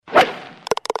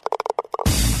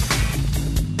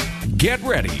Get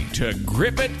ready to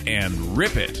grip it and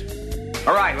rip it.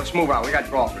 All right, let's move on. We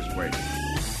got golfers waiting.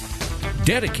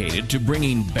 Dedicated to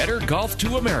bringing better golf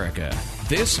to America,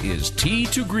 this is Tee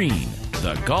to Green,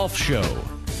 the golf show.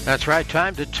 That's right,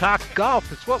 time to talk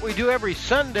golf. It's what we do every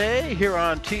Sunday here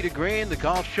on Tee to Green, the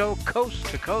golf show, coast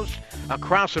to coast,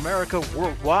 across America,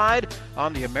 worldwide,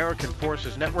 on the American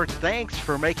Forces Network. Thanks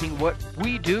for making what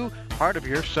we do part of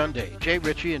your Sunday. Jay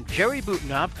Ritchie and Jerry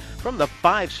Butenhoff from the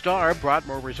 5-star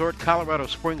Broadmoor Resort, Colorado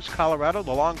Springs, Colorado,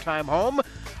 the longtime home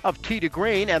of Tee to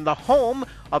Green and the home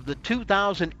of the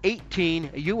 2018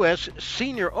 U.S.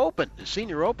 Senior Open. The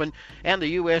Senior Open and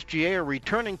the USGA are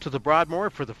returning to the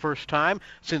Broadmoor for the first time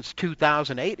since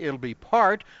 2008. It'll be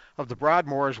part of the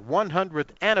Broadmoor's 100th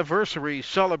anniversary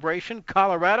celebration.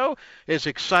 Colorado is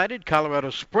excited. Colorado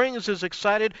Springs is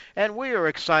excited. And we are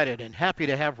excited and happy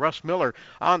to have Russ Miller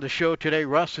on the show today.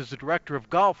 Russ is the director of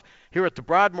golf here at the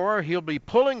Broadmoor. He'll be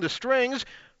pulling the strings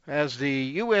as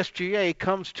the USGA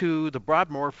comes to the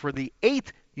Broadmoor for the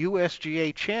 8th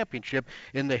USGA championship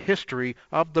in the history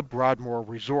of the Broadmoor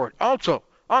Resort. Also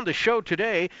on the show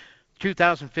today,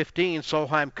 2015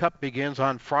 Solheim Cup begins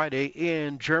on Friday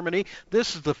in Germany.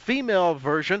 This is the female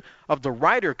version of the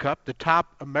Ryder Cup, the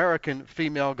top American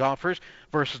female golfers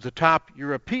versus the top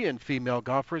European female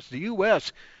golfers. The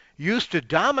U.S. used to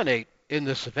dominate in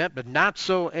this event, but not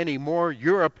so anymore.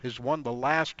 Europe has won the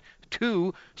last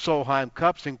 2 Solheim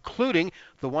Cups, including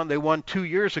the one they won 2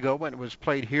 years ago when it was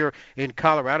played here in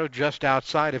Colorado, just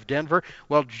outside of Denver.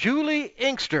 Well, Juli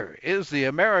Inkster is the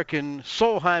American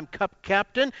Solheim Cup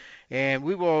captain, and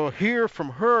we will hear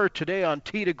from her today on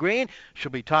Tee to Green. She'll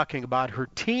be talking about her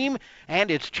team and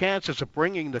its chances of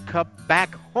bringing the cup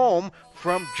back home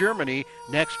from Germany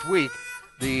next week.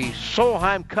 The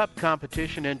Solheim Cup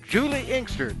competition and Juli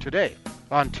Inkster today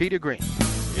on Tee to Green.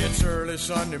 It's early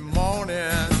Sunday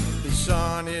morning, the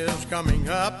sun is coming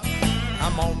up.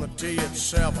 I'm on the tee at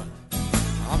 7,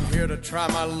 I'm here to try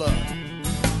my luck.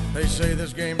 They say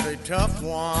this game's a tough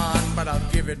one, but I'll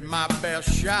give it my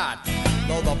best shot.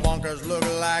 Though the bunkers look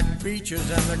like beaches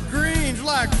and the greens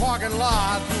like parking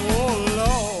lots. Oh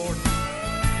Lord,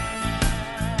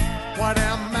 what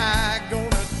am I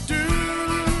gonna do?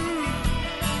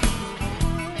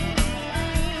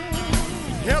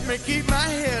 Help me keep my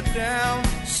head down,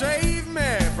 save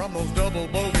me from those double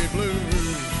bogey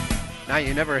blues. Now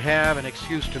you never have an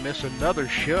excuse to miss another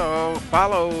show.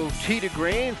 Follow Tee to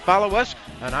Green, follow us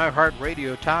on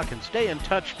iHeartRadio Talk, and stay in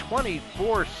touch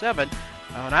 24/7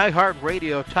 on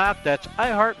iHeartRadio Talk. That's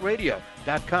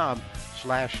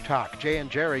iHeartRadio.com/talk. Jay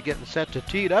and Jerry getting set to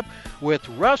tee it up with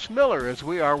Russ Miller as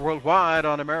we are worldwide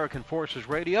on American Forces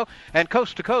Radio and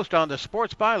coast to coast on the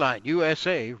Sports Byline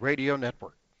USA Radio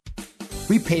Network.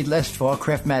 We paid less for our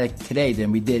Craftmatic today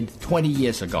than we did 20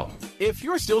 years ago. If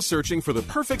you're still searching for the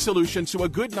perfect solution to a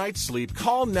good night's sleep,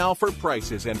 call now for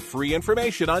prices and free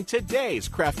information on today's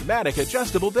Craftmatic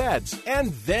adjustable beds.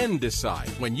 And then decide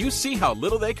when you see how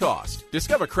little they cost.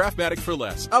 Discover Craftmatic for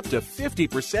less, up to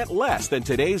 50% less than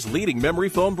today's leading memory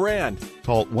foam brand.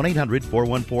 Call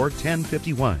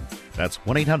 1-800-414-1051. That's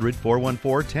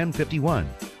 1-800-414-1051.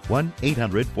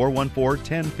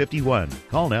 1-800-414-1051.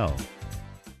 Call now.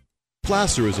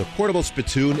 Placer is a portable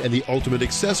spittoon and the ultimate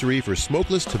accessory for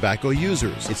smokeless tobacco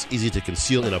users. It's easy to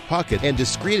conceal in a pocket and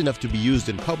discreet enough to be used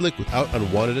in public without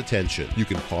unwanted attention. You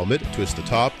can palm it, twist the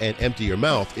top, and empty your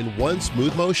mouth in one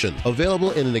smooth motion. Available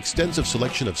in an extensive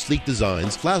selection of sleek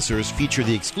designs, Placers feature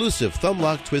the exclusive thumb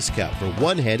lock twist cap for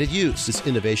one-handed use. This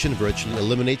innovation virtually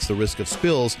eliminates the risk of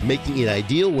spills, making it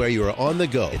ideal where you are on the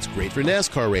go. It's great for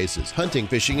NASCAR races, hunting,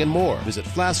 fishing, and more. Visit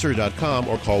Placer.com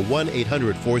or call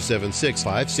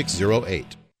 1-800-476-5608.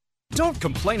 Don't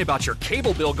complain about your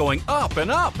cable bill going up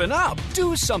and up and up.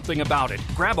 Do something about it.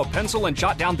 Grab a pencil and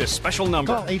jot down this special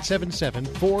number. Call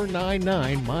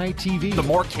 877-499-MY-TV. The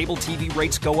more cable TV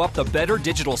rates go up, the better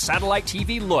digital satellite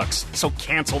TV looks. So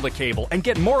cancel the cable and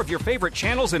get more of your favorite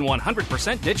channels in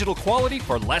 100% digital quality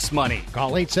for less money.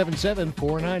 Call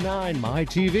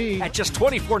 877-499-MY-TV. At just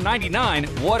 $24.99,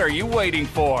 what are you waiting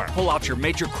for? Pull out your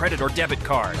major credit or debit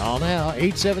card. Call now,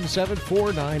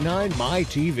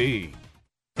 877-499-MY-TV.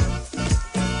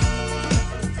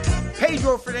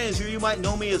 Pedro Fernandez here. You might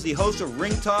know me as the host of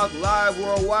Ring Talk Live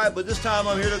Worldwide, but this time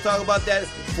I'm here to talk about that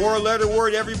 4-letter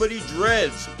word everybody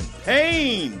dreads,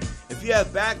 pain. If you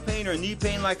have back pain or knee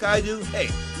pain like I do, hey,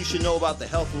 you should know about the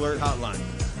Health Alert Hotline.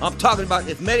 I'm talking about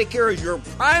if Medicare is your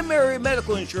primary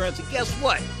medical insurance, and guess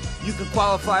what? You can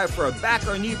qualify for a back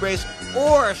or knee brace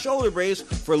or a shoulder brace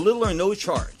for little or no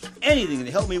charge. Anything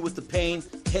to help me with the pain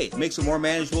Hey, it makes it more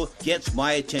manageable, gets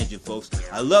my attention, folks.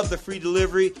 I love the free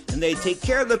delivery, and they take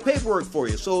care of the paperwork for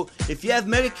you. So if you have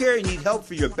Medicare and need help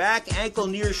for your back, ankle,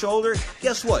 knee, or shoulder,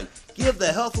 guess what? Give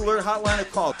the Health Alert Hotline a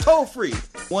call, toll-free,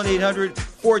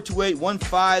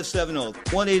 1-800-428-1570,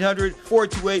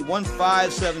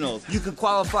 1-800-428-1570. You can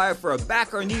qualify for a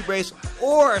back or knee brace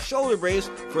or a shoulder brace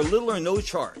for little or no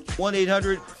charge.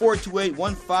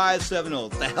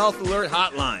 1-800-428-1570, the Health Alert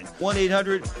Hotline,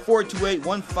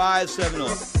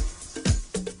 1-800-428-1570.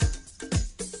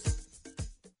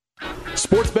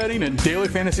 Sports betting and daily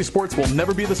fantasy sports will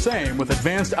never be the same with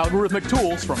advanced algorithmic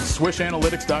tools from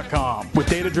SwishAnalytics.com. With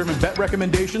data-driven bet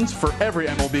recommendations for every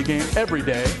MLB game every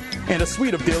day and a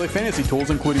suite of daily fantasy tools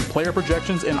including player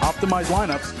projections and optimized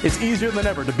lineups, it's easier than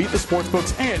ever to beat the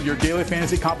sportsbooks and your daily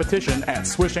fantasy competition at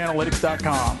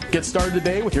SwishAnalytics.com. Get started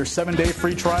today with your 7-day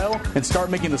free trial and start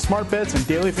making the smart bets and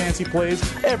daily fantasy plays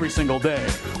every single day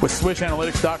with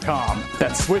SwishAnalytics.com.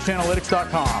 That's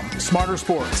SwishAnalytics.com. Smarter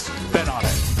sports. Bet on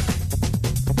it.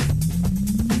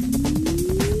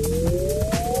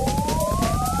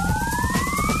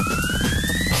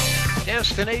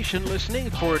 Destination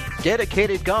listening for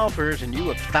dedicated golfers, and you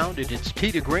have found it. It's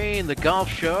Tee to Green, the golf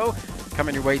show,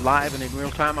 coming your way live and in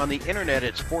real time on the internet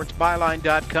at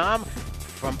sportsbyline.com,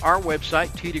 from our website,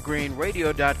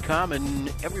 teetogreenradio.com,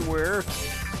 and everywhere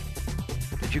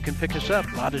that you can pick us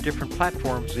up. A lot of different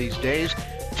platforms these days.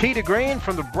 Tee to Green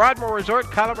from the Broadmoor Resort,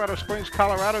 Colorado Springs,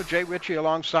 Colorado. Jay Ritchie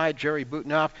alongside Jerry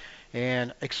Butenoff,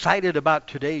 and excited about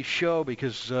today's show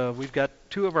because we've got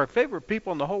two of our favorite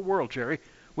people in the whole world, Jerry,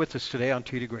 with us today on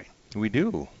Tee to Green. We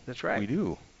do. That's right. We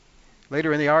do.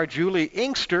 Later in the hour, Julie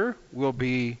Inkster will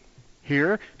be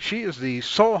here. She is the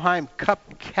Solheim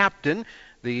Cup captain.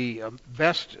 The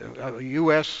best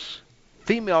U.S.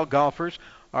 female golfers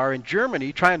are in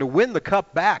Germany trying to win the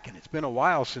cup back, and it's been a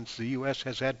while since the U.S.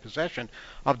 has had possession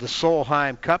of the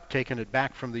Solheim Cup, taking it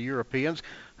back from the Europeans,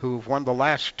 who've won the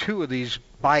last two of these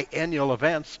biennial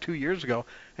events 2 years ago.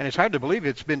 And it's hard to believe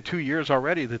it's been 2 years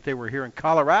already that they were here in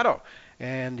Colorado.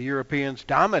 And the Europeans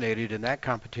dominated in that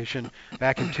competition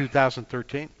back in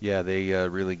 2013. Yeah, they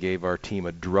really gave our team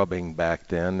a drubbing back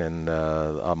then, and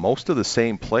most of the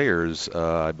same players,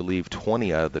 I believe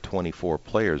 20 out of the 24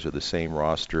 players are the same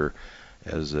roster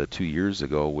as 2 years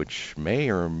ago, which may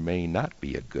or may not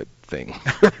be a good thing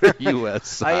for the U.S.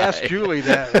 side. I asked Julie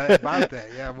that about that.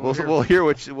 Yeah, we'll hear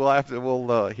what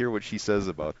we'll hear what she says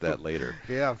about that later.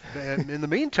 Yeah, and in the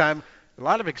meantime, a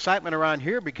lot of excitement around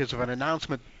here because of an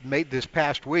announcement made this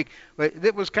past week.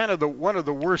 It was kind of one of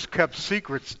the worst Cup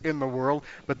secrets in the world,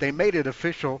 but they made it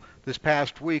official this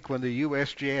past week when the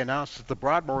USGA announced that the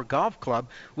Broadmoor Golf Club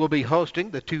will be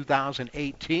hosting the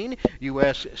 2018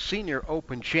 U.S. Senior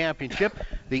Open Championship,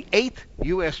 the 8th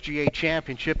USGA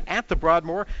Championship at the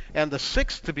Broadmoor, and the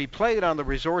 6th to be played on the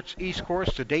resort's East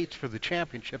Course. The dates for the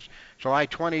championships, July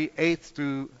 28th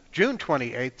through June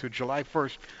 28th through July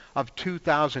 1st of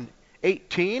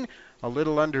 2018, a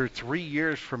little under 3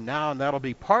 years from now, and that'll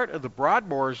be part of the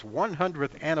Broadmoor's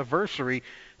 100th anniversary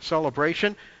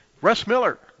celebration. Russ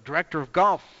Miller, Director of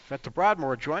Golf at the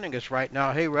Broadmoor, joining us right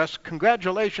now. Hey, Russ,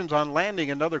 congratulations on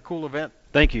landing another cool event.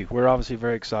 Thank you. We're obviously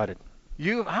very excited.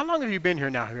 How long have you been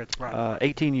here now here at the Broadmoor?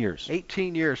 18 years.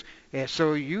 18 years. And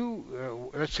so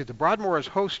let's see, the Broadmoor has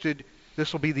hosted,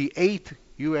 this will be the 8th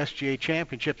USGA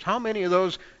Championships. How many of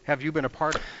those have you been a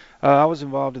part of? I was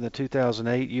involved in the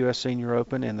 2008 U.S. Senior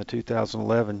Open and the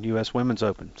 2011 U.S. Women's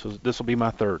Open, so this will be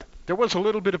my third. There was a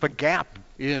little bit of a gap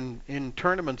in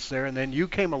tournaments there, and then you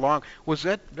came along. Was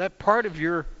that part of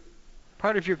your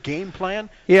game plan?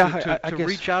 Yeah, I guess,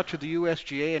 reach out to the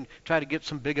USGA and try to get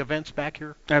some big events back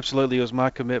here? Absolutely. It was my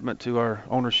commitment to our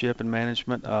ownership and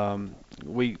management.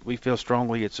 We feel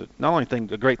strongly it's not only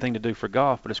a great thing to do for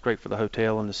golf, but it's great for the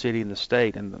hotel and the city and the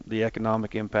state, and the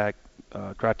economic impact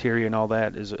criteria and all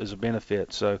that is a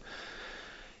benefit. So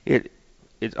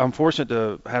I'm fortunate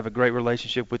to have a great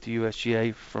relationship with the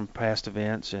USGA from past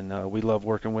events, and we love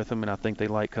working with them, and I think they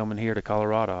like coming here to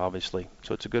Colorado, obviously.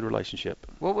 So it's a good relationship.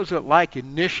 What was it like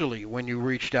initially when you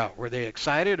reached out? Were they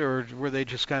excited, or were they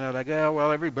just kind of like, oh,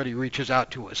 well, everybody reaches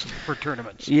out to us for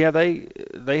tournaments? Yeah,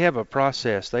 they have a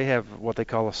process. They have what they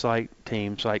call a site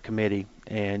committee,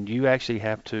 and you actually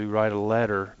have to write a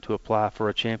letter to apply for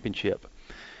a championship.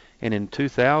 And in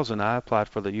 2000, I applied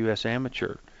for the U.S.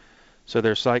 Amateur. So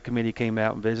their site committee came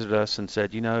out and visited us and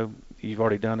said, you've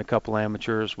already done a couple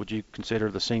amateurs. Would you consider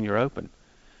the Senior Open?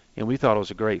 And we thought it was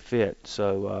a great fit.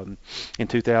 So in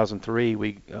 2003,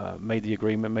 we made the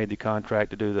agreement, made the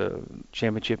contract to do the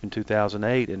championship in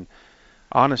 2008. And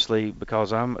honestly,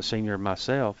 because I'm a senior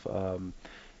myself,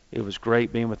 it was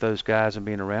great being with those guys and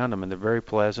being around them, and they're very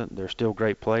pleasant. They're still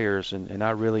great players, and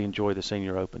I really enjoy the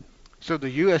Senior Open. So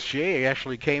the USGA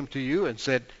actually came to you and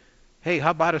said, hey,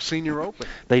 how about a Senior Open?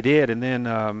 They did, and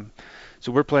then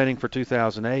so we're planning for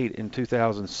 2008. In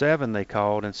 2007, they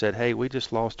called and said, hey, we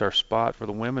just lost our spot for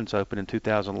the Women's Open in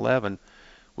 2011.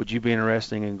 Would you be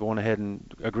interested in going ahead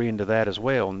and agreeing to that as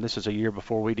well? And this is a year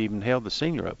before we'd even held the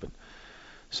Senior Open.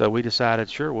 So we decided,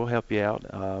 sure, we'll help you out.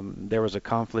 There was a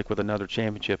conflict with another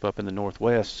championship up in the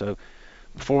Northwest, so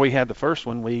before we had the first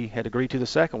one, we had agreed to the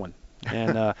second one.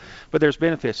 And but there's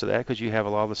benefits to that because you have a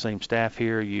lot of the same staff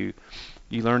here. You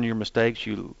learn your mistakes,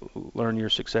 you learn your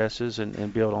successes,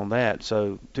 and build on that.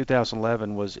 So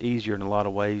 2011 was easier in a lot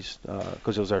of ways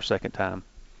because it was our second time.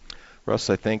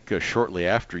 Russ, I think shortly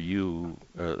after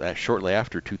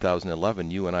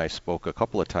 2011, you and I spoke a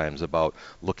couple of times about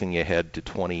looking ahead to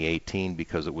 2018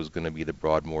 because it was going to be the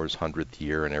Broadmoor's 100th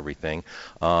year and everything.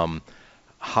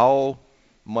 How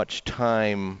much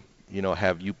time,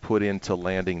 have you put into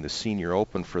landing the Senior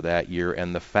Open for that year,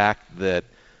 and the fact that,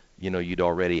 you'd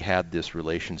already had this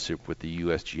relationship with the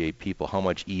USGA people, how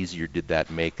much easier did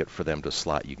that make it for them to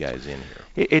slot you guys in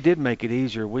here? It did make it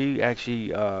easier. We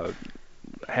actually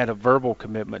had a verbal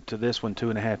commitment to this one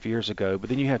 2.5 years ago, but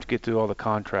then you have to get through all the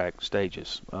contract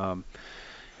stages. And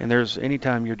there's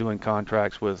anytime you're doing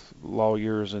contracts with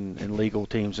lawyers and legal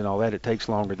teams and all that, it takes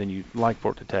longer than you'd like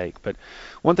for it to take. But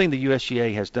one thing the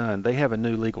USGA has done, they have a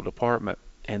new legal department,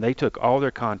 and they took all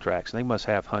their contracts, and they must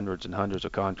have hundreds and hundreds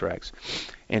of contracts,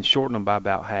 and shortened them by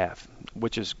about half,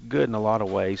 which is good in a lot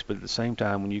of ways. But at the same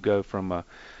time, when you go from a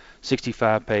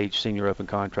 65-page Senior Open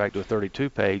contract to a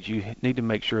 32-page, you need to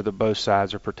make sure that both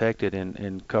sides are protected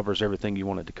and covers everything you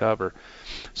want it to cover.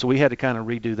 So we had to kind of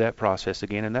redo that process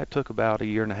again, and that took about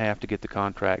 1.5 years to get the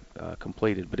contract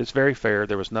completed. But it's very fair.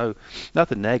 There was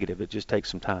nothing negative. It just takes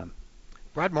some time.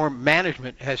 Broadmoor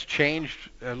management has changed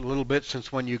a little bit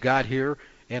since when you got here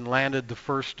and landed the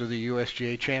first of the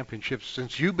USGA championships,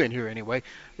 since you've been here anyway.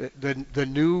 The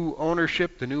new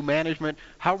ownership, the new management,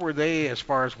 how were they as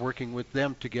far as working with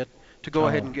them to go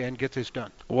ahead and get this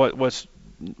done? What's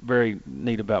very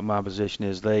neat about my position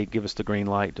is they give us the green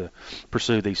light to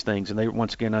pursue these things, and they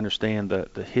once again understand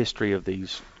the history of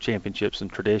these championships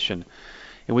and tradition,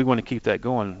 and we want to keep that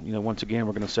going. Once again,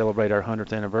 we're going to celebrate our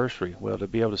 100th anniversary. Well, to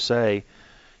be able to say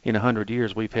in 100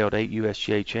 years we've held 8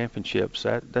 USGA championships,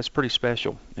 that's pretty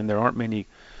special, and there aren't many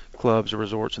clubs or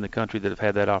resorts in the country that have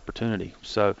had that opportunity.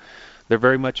 So they're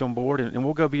very much on board, and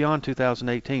we'll go beyond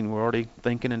 2018. We're already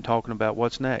thinking and talking about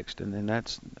what's next, and then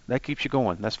that keeps you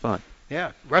going. That's fun.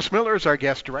 Yeah, Russ Miller is our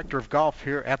guest, director of golf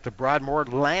here at the Broadmoor,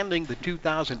 landing the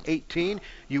 2018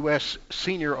 U.S.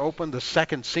 Senior Open, the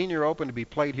second Senior Open to be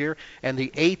played here, and the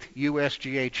 8th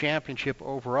USGA Championship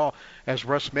overall. As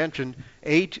Russ mentioned,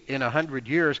 8 in 100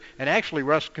 years, and actually,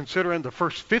 Russ, considering the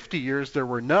first 50 years there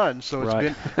were none, so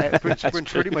it's been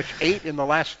pretty much 8 in the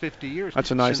last 50 years.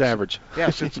 That's a nice average.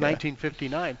 Yeah, since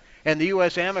 1959. And the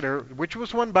U.S. Amateur, which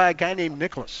was won by a guy named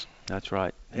Nicholas. That's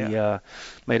right. Yeah.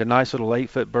 He made a nice little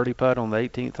 8-foot birdie putt on the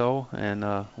 18th hole and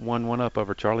won one up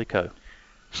over Charlie Coe.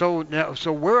 So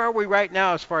where are we right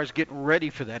now as far as getting ready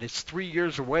for that? It's 3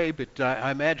 years away, but I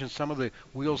imagine some of the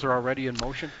wheels are already in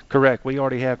motion? Correct. We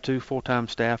already have 2 full-time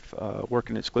staff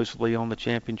working exclusively on the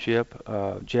championship.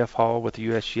 Jeff Hall with the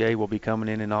USGA will be coming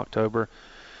in October.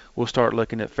 We'll start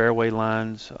looking at fairway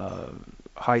lines,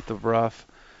 height of rough.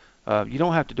 You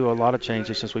don't have to do a lot of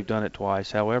changes since we've done it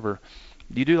twice. However,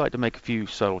 you do like to make a few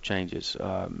subtle changes.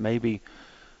 Maybe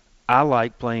I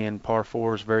like playing par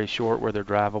 4s very short where they're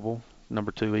drivable,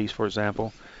 number 2Es, for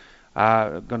example.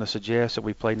 I'm going to suggest that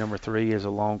we play number 3 as a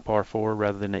long par 4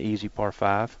 rather than an easy par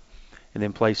 5, and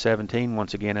then play 17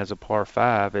 once again as a par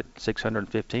 5 at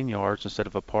 615 yards instead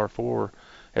of a par 4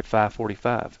 at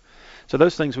 545. So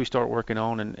those things we start working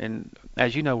on, and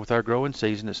as you know, with our growing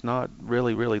season, it's not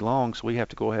really, really long, so we have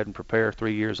to go ahead and prepare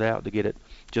 3 years out to get it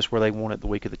just where they want it the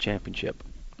week of the championship.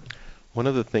 One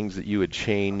of the things that you had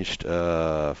changed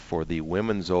for the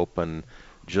Women's Open,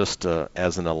 just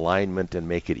as an alignment and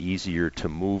make it easier to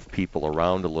move people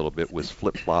around a little bit, was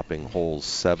flip-flopping holes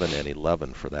 7 and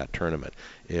 11 for that tournament.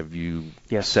 Have you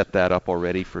set that up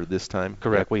already for this time?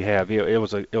 Correct, we have. It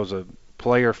was a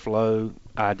player flow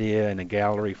idea and a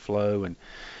gallery flow, and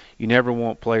you never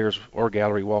want players or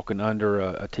gallery walking under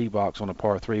a tee box on a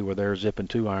par 3 where they're zipping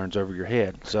 2 irons over your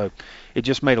head. So it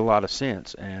just made a lot of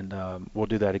sense, and we'll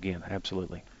do that again,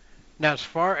 absolutely. Now, as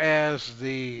far as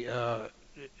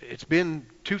it's been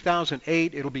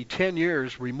 2008, it'll be 10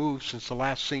 years removed since the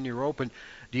last Senior Open.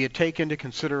 Do you take into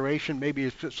consideration maybe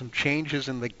some changes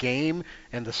in the game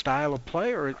and the style of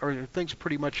play, or are things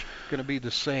pretty much going to be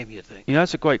the same, you think?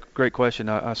 That's a great question.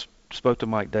 I spoke to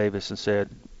Mike Davis and said,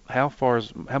 how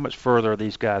much further are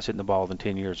these guys hitting the ball than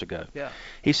 10 years ago? Yeah.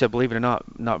 He said, believe it or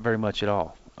not very much at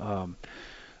all.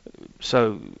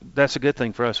 So that's a good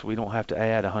thing for us. We don't have to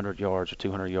add 100 yards or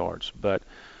 200 yards. But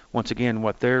once again,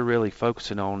 what they're really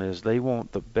focusing on is they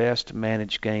want the best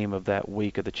managed game of that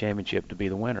week of the championship to be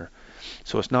the winner.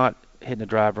 So it's not hitting a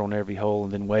driver on every hole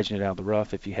and then wedging it out of the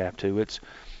rough if you have to. It's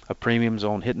a premiums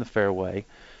on hitting the fairway.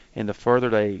 And the further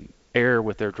they err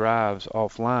with their drives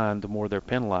offline, the more they're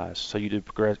penalized. So you do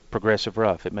progressive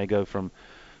rough. It may go from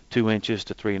 2 inches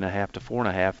to 3.5 to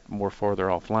 4.5 more further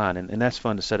offline, and that's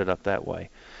fun to set it up that way.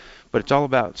 But it's all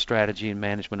about strategy and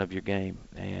management of your game.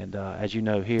 And as you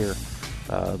know here,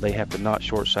 they have to not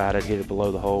short-sided, hit it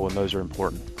below the hole, and those are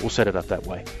important. We'll set it up that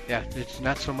way. Yeah, it's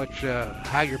not so much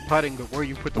how you're putting, but where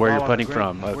you put the where ball you're putting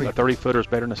on the from. A 30-footer is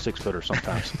better than a 6-footer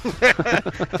sometimes.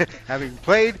 Having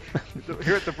played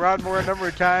here at the Broadmoor a number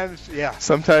of times, yeah.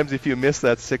 Sometimes if you miss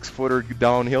that 6-footer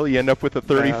downhill, you end up with a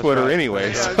 30-footer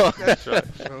anyway. Yeah, that's right.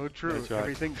 So true. That's right.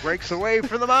 Everything breaks away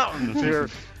from the mountains here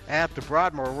at the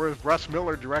Broadmoor. Where's Russ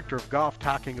Miller, Director of Golf,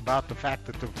 talking about the fact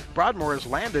that the Broadmoor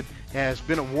has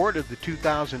been awarded the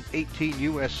 2018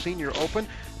 U.S. Senior Open,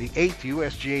 the 8th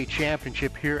USGA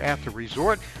Championship here at the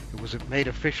resort. It was made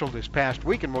official this past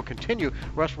week, and we'll continue.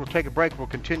 Russ, we'll take a break. We'll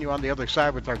continue on the other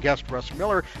side with our guest, Russ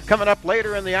Miller. Coming up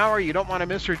later in the hour, you don't want to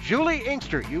miss her, Julie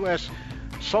Inkster, U.S.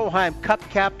 Solheim Cup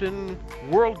captain,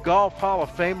 World Golf Hall of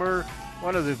Famer,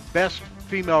 one of the best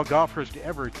female golfers to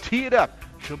ever tee it up.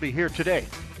 She'll be here today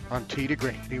on Tee to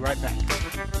Green. Be right back.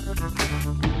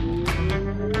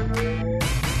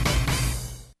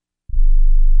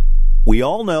 We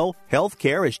all know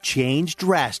healthcare has changed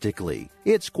drastically.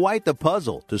 It's quite the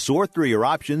puzzle to sort through your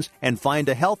options and find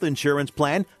a health insurance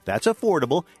plan that's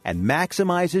affordable and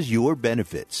maximizes your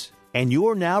benefits. And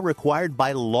you're now required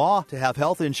by law to have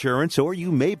health insurance, or you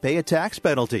may pay a tax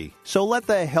penalty. So let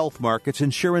the Health Markets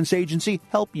Insurance Agency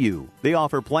help you. They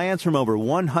offer plans from over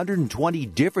 120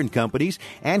 different companies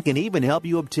and can even help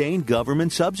you obtain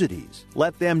government subsidies.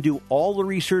 Let them do all the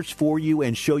research for you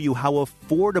and show you how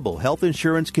affordable health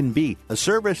insurance can be, a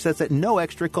service that's at no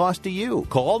extra cost to you.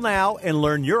 Call now and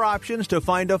learn your options to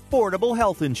find affordable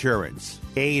health insurance.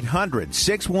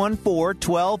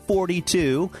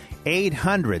 800-614-1242.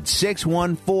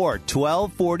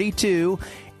 800-614-1242.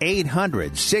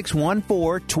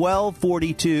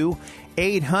 800-614-1242.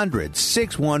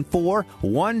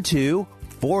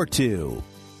 800-614-1242.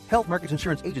 Health Markets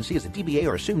Insurance Agency is a DBA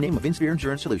or assumed name of Insphere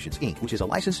Insurance Solutions, Inc., which is a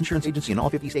licensed insurance agency in all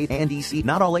 50 states and D.C.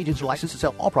 Not all agents are licensed to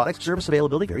sell all products. Service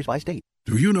availability varies by state.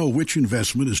 Do you know which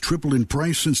investment has tripled in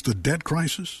price since the debt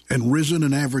crisis and risen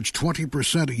an average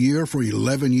 20% a year for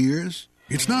 11 years?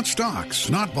 It's not stocks,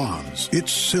 not bonds,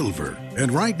 it's silver.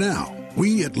 And right now,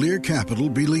 we at Lear Capital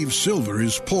believe silver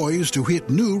is poised to hit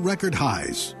new record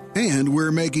highs. And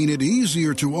we're making it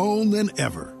easier to own than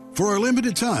ever. For a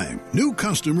limited time, new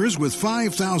customers with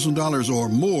 $5,000 or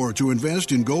more to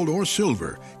invest in gold or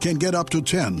silver can get up to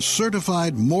 10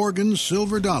 certified Morgan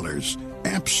silver dollars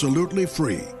absolutely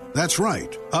free. That's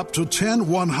right, up to 10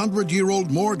 100-year-old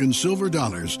Morgan silver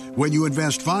dollars when you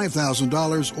invest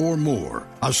 $5,000 or more.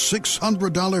 A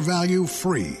 $600 value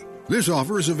free. This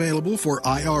offer is available for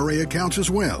IRA accounts as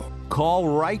well.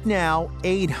 Call right now,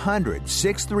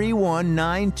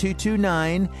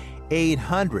 800-631-9229,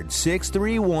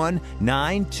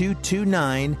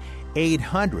 800-631-9229,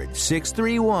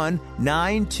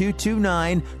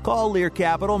 800-631-9229. Call Lear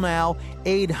Capital now,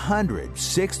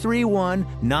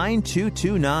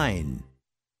 800-631-9229.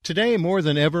 Today, more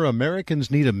than ever, Americans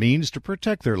need a means to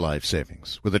protect their life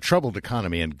savings. With a troubled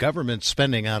economy and government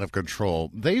spending out of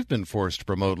control, they've been forced to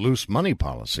promote loose money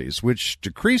policies, which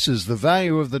decreases the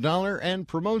value of the dollar and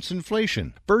promotes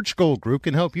inflation. Birch Gold Group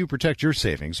can help you protect your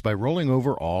savings by rolling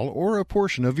over all or a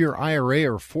portion of your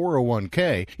IRA or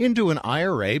 401k into an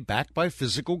IRA backed by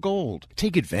physical gold.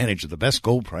 Take advantage of the best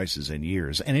gold prices in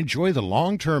years and enjoy the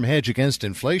long-term hedge against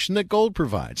inflation that gold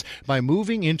provides by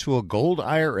moving into a gold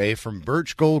IRA from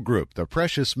Birch Gold Group, the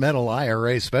precious metal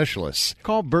IRA specialists.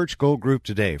 Call Birch Gold Group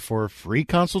today for a free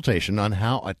consultation on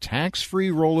how a tax-free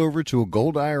rollover to a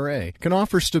gold IRA can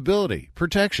offer stability,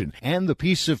 protection, and the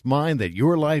peace of mind that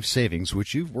your life savings,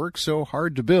 which you've worked so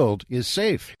hard to build, is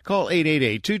safe. Call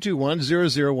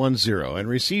 888-221-0010 and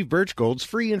receive Birch Gold's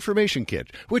free information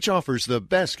kit, which offers the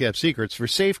best-kept secrets for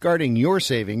safeguarding your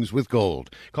savings with gold.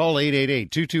 Call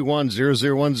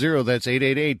 888-221-0010. That's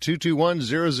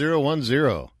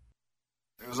 888-221-0010.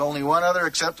 There's only one other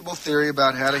acceptable theory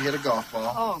about how to hit a golf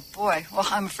ball. Oh, boy. Well,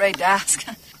 I'm afraid to ask.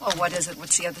 Well, what is it?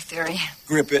 What's the other theory?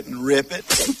 Grip it and rip it.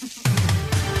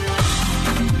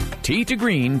 Tee to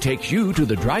Green takes you to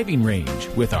the driving range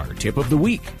with our tip of the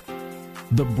week.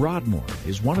 The Broadmoor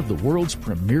is one of the world's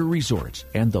premier resorts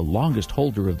and the longest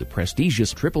holder of the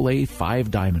prestigious AAA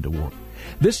 5 Diamond Award.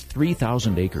 This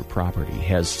 3,000-acre property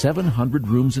has 700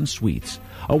 rooms and suites,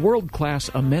 a world-class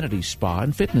amenity spa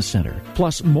and fitness center,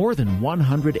 plus more than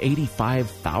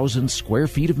 185,000 square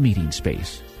feet of meeting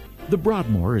space. The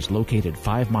Broadmoor is located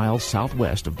 5 miles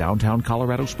southwest of downtown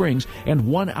Colorado Springs and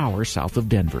 1 hour south of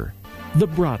Denver. The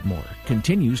Broadmoor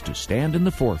continues to stand in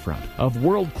the forefront of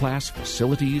world-class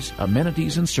facilities,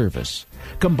 amenities, and service,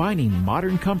 combining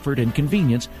modern comfort and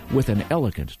convenience with an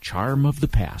elegant charm of the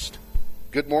past.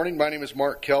 Good morning. My name is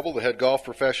Mark Kelble, the head golf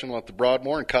professional at the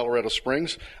Broadmoor in Colorado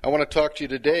Springs. I want to talk to you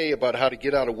today about how to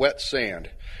get out of wet sand.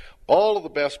 All of the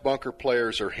best bunker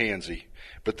players are handsy,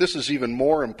 but this is even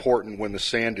more important when the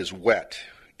sand is wet.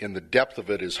 And the depth of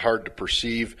it is hard to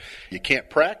perceive. You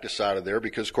can't practice out of there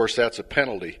because, of course, that's a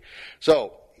penalty.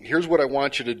 So here's what I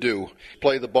want you to do.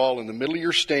 Play the ball in the middle of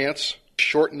your stance,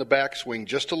 shorten the backswing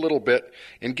just a little bit,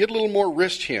 and get a little more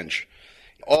wrist hinge.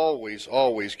 Always,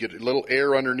 always get a little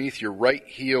air underneath your right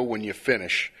heel when you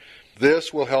finish.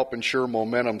 This will help ensure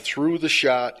momentum through the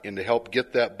shot and to help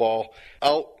get that ball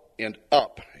out and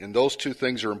up, and those two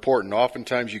things are important.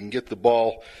 Oftentimes you can get the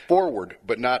ball forward,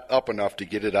 but not up enough to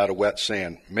get it out of wet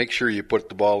sand. Make sure you put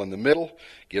the ball in the middle,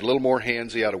 get a little more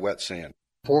handsy out of wet sand.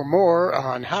 For more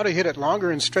on how to hit it longer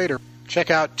and straighter,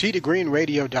 check out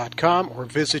t2greenradio.com or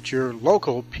visit your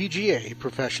local PGA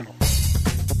professional.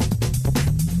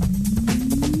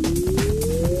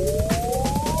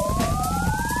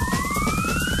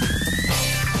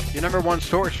 Number one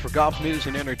source for golf news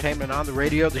and entertainment on the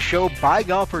radio. The show by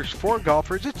golfers for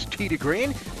golfers. It's Tee to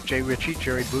Green. Jay Ritchie,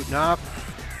 Jerry Butenoff.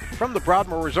 From the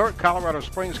Broadmoor Resort, Colorado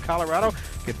Springs, Colorado.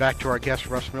 Get back to our guest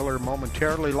Russ Miller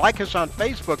momentarily. Like us on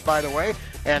Facebook, by the way,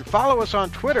 and follow us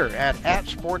on Twitter at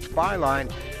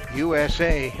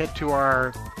 @SportsBylineUSA. Head to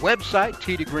our website,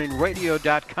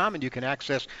 t2greenradio.com, and you can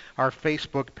access our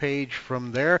Facebook page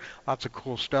from there. Lots of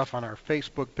cool stuff on our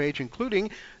Facebook page,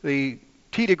 including the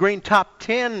Tee to Green Top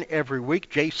 10 every week.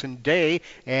 Jason Day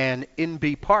and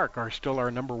Inbee Park are still our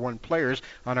number one players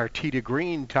on our Tee to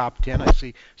Green Top 10. I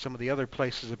see some of the other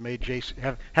places have made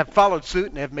have followed suit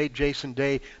and have made Jason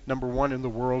Day number one in the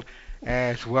world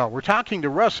as well. We're talking to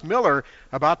Russ Miller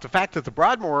about the fact that the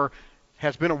Broadmoor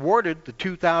has been awarded the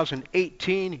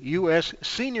 2018 U.S.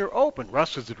 Senior Open.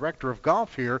 Russ is the director of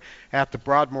golf here at the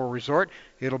Broadmoor Resort.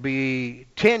 It'll be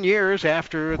 10 years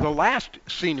after the last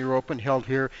Senior Open held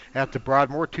here at the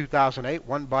Broadmoor, 2008,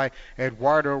 won by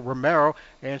Eduardo Romero.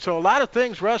 And so a lot of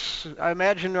things, Russ, I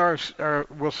imagine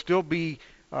will still be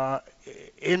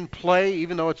in play,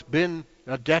 even though it's been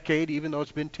a decade, even though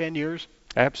it's been 10 years?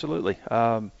 Absolutely.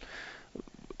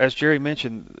 As Jerry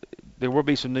mentioned, there will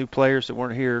be some new players that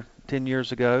weren't here 10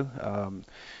 years ago.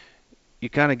 You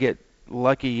kind of get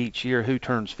lucky each year who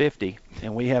turns 50,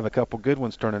 and we have a couple good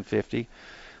ones turning 50.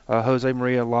 Jose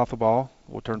Maria Lothobal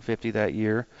will turn 50 that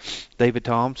year. David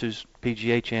Toms, who's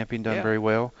PGA champion, done very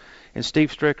well. And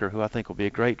Steve Stricker, who I think will be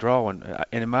a great draw, and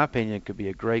in my opinion could be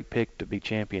a great pick to be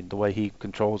champion, the way he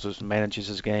controls and manages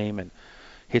his game and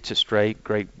hits it straight,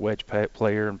 great wedge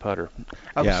player and putter.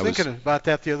 I was thinking about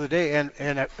that the other day,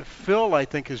 and Phil, I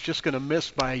think, is just going to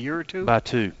miss by a year or two. By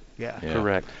two. Yeah,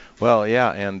 correct. Well,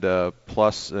 yeah, and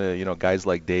plus, guys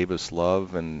like Davis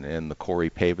Love and the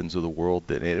Corey Pavins of the world,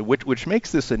 which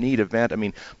makes this a neat event. I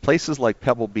mean, places like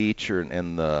Pebble Beach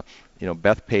and the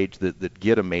Bethpage that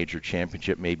get a major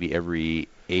championship maybe every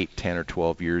 8, 10, or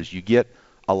 12 years, you get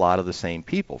a lot of the same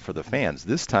people for the fans.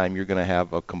 This time you're going to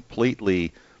have a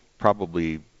completely,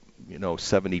 probably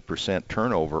 70%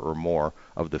 turnover or more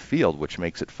of the field, which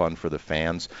makes it fun for the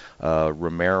fans.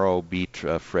 Romero beat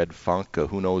Fred Funk.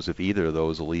 Who knows if either of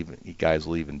those guys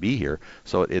will even be here.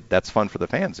 So that's fun for the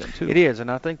fans then too. It is, and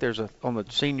I think on the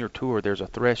senior tour there's a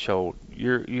threshold.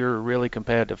 You're really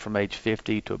competitive from age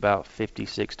 50 to about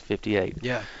 56 to 58.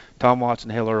 Yeah. Tom Watson,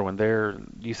 Hale Irwin,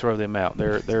 you throw them out.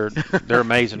 They're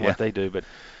amazing what they do. But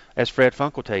as Fred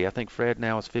Funk will tell you, I think Fred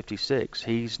now is 56.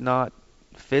 He's not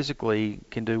physically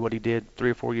can do what he did 3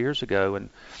 or 4 years ago, and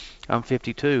I'm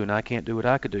 52 and I can't do what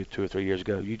I could do 2 or 3 years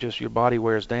ago. Your body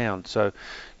wears down. So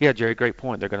yeah, Jerry, great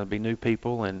point. They're going to be new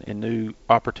people and new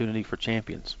opportunity for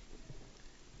champions.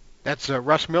 That's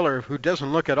Russ Miller, who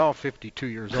doesn't look at all 52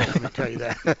 years old, let me tell you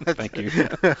that. Thank you.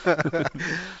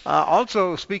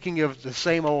 Also, speaking of the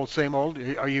same old,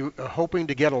 are you hoping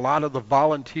to get a lot of the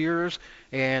volunteers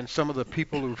and some of the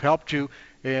people who've helped you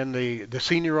in the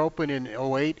Senior Open in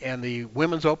 08 and the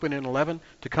Women's Open in 11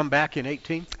 to come back in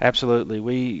 18? Absolutely.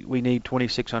 We need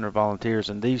 2,600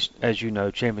 volunteers, and these, as you know,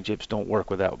 championships don't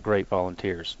work without great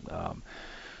volunteers.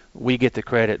 we get the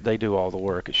credit, they do all the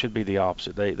work. It should be the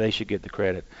opposite. They should get the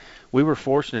credit. We were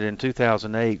fortunate in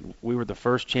 2008. We were the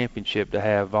first championship to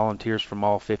have volunteers from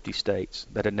all 50 states.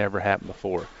 That had never happened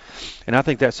before. And I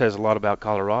think that says a lot about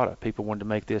Colorado. People wanted to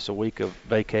make this a week of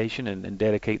vacation and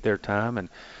dedicate their time.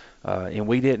 And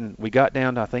we didn't. We got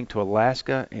down, I think, to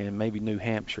Alaska and maybe New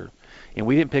Hampshire. And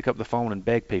we didn't pick up the phone and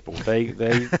beg people.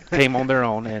 They came on their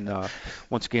own. And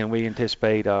once again, we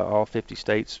anticipate all 50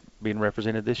 states being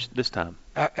represented this time.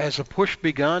 Has a push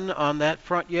begun on that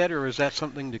front yet, or is that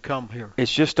something to come here?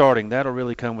 It's just starting. That'll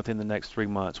really come within the next 3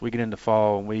 months. We get into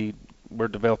fall, and we're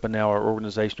developing now our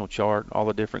organizational chart, all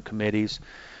the different committees.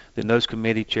 Then those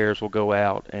committee chairs will go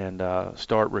out and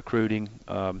start recruiting.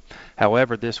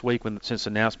 However, this week, since the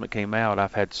announcement came out,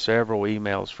 I've had several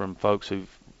emails from folks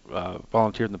who've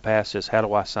volunteered in the past says, how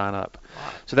do I sign up?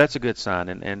 So that's a good sign.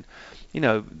 And you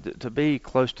know, to be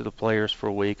close to the players for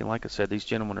a week, and like I said, these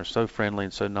gentlemen are so friendly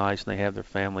and so nice, and they have their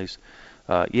families.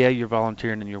 Yeah, you're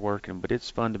volunteering and you're working, but it's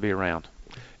fun to be around.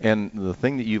 And the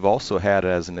thing that you've also had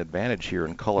as an advantage here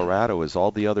in Colorado is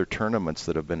all the other tournaments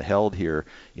that have been held here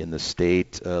in the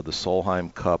state, the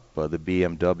Solheim Cup, the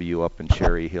BMW up in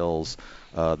Cherry Hills,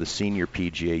 the Senior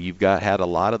PGA. You've had a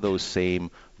lot of those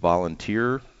same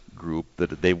volunteer group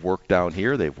that they've worked down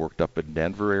here. They've worked up in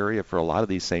Denver area for a lot of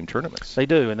these same tournaments. They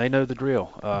do, and they know the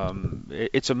drill.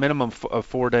 It's a minimum of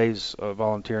 4 days of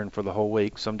volunteering for the whole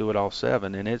week. Some do it all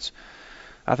 7, and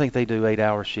I think they do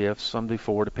 8-hour shifts. Some do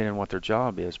 4, depending on what their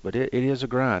job is. But it is a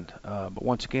grind. But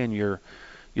once again, you're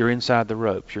inside the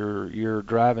ropes. You're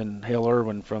driving Hale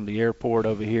Irwin from the airport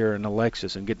over here in a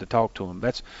Lexus and get to talk to them.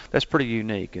 That's pretty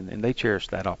unique, and they cherish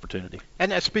that opportunity.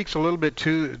 And that speaks a little bit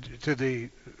to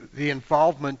the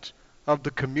involvement of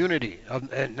the community,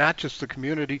 and not just the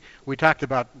community. We talked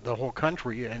about the whole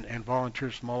country and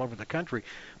volunteers from all over the country,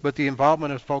 but the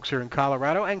involvement of folks here in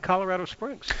Colorado and Colorado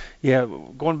Springs. Yeah,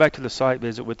 going back to the site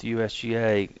visit with the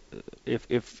USGA,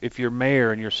 if your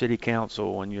mayor and your city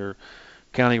council and your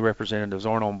county representatives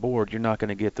aren't on board, you're not going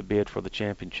to get the bid for the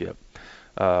championship.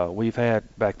 We've had,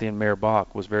 back then, Mayor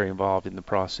Bach was very involved in the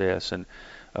process, and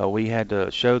we had to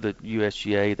show the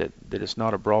USGA that it's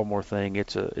not a Broadmoor thing,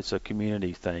 it's a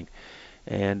community thing.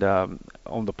 And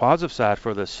on the positive side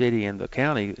for the city and the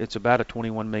county, it's about a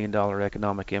 $21 million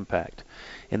economic impact.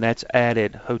 And that's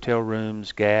added hotel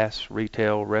rooms, gas,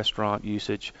 retail, restaurant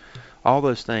usage, all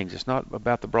those things. It's not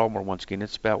about the Broadmoor once again,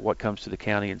 it's about what comes to the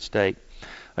county and state.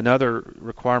 Another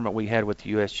requirement we had with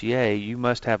the USGA, you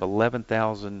must have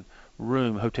 11,000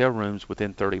 hotel rooms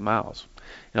within 30 miles.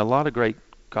 And a lot of great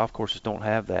golf courses don't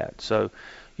have that. So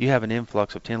you have an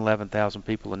influx of 10,000, 11,000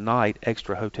 people a night,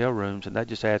 extra hotel rooms, and that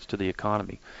just adds to the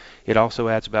economy. It also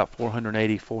adds about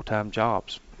 480 full-time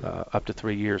jobs up to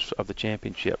 3 years of the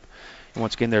championship. And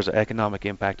once again, there's an economic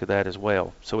impact to that as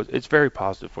well. So it's very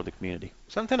positive for the community.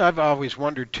 Something I've always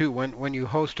wondered, too, when you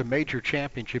host a major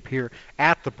championship here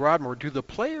at the Broadmoor, do the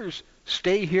players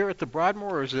stay here at the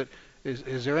Broadmoor, or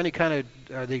is there any kind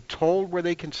of, are they told where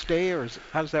they can stay, or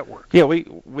how does that work? Yeah,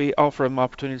 we offer them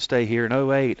opportunity to stay here. In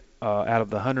 2008, out of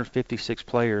the 156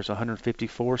 players,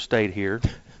 154 stayed here.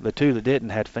 The 2 that didn't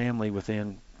had family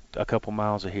within a couple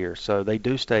miles of here, so they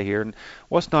do stay here. And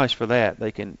what's nice for that,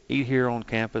 they can eat here on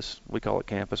campus, we call it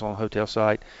campus, on a hotel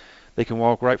site. They can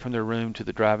walk right from their room to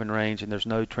the driving range, and there's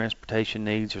no transportation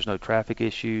needs, there's no traffic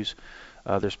issues.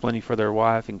 There's plenty for their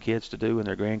wife and kids to do, and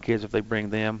their grandkids if they bring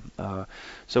them.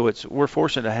 So we're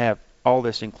fortunate to have all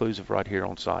this inclusive right here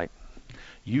on site.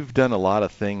 You've done a lot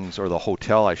of things, or the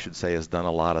hotel, I should say, has done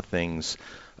a lot of things,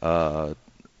 I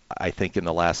think, in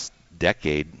the last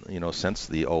decade, since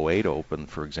the 2008 Open,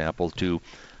 for example, to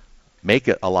make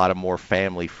it a lot of more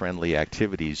family-friendly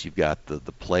activities. You've got the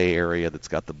play area that's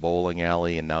got the bowling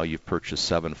alley, and now you've purchased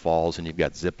Seven Falls, and you've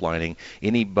got zip lining.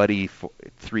 Anybody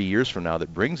 3 years from now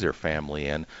that brings their family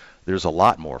in, there's a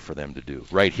lot more for them to do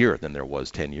right here than there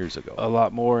was 10 years ago. A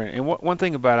lot more. And one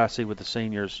thing about I see with the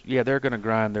seniors, yeah, they're going to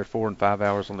grind their 4 and 5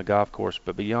 hours on the golf course,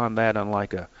 but beyond that,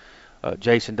 unlike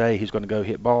Jason Day, who's going to go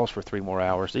hit balls for 3 more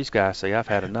hours, these guys say, I've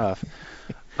had enough.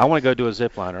 I want to go do a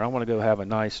zip liner. I want to go have a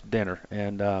nice dinner.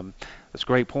 And that's a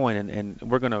great point. And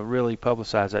we're going to really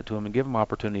publicize that to them and give them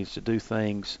opportunities to do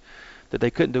things that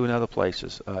they couldn't do in other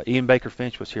places. Ian Baker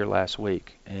Finch was here last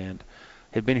week and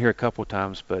had been here a couple of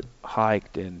times, but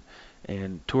hiked and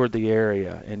toured the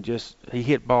area, and he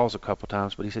hit balls a couple of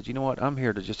times, but he said, you know what, I'm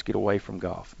here to just get away from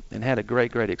golf, and had a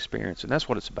great experience, and that's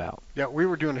what it's about. Yeah, we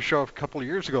were doing a show a couple of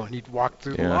years ago, and he'd walked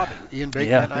through the lobby. Ian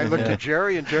Baker and I looked at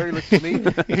Jerry, and Jerry looked at me.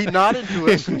 He nodded to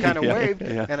us and kind of waved,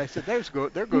 and I said,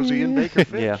 there goes Ian Baker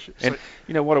Finch. Yeah,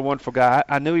 and what a wonderful guy.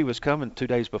 I knew he was coming 2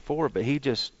 days before, but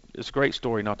it's a great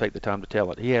story, and I'll take the time to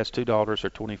tell it. He has 2 daughters, they're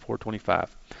 24,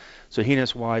 25. So he and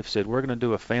his wife said, we're going to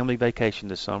do a family vacation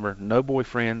this summer. No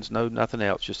boyfriends, no nothing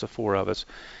else, just the 4 of us.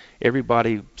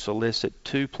 Everybody solicit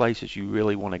 2 places you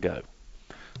really want to go.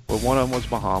 Well, one of them was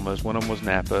Bahamas, one of them was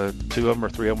Napa, 2 of them or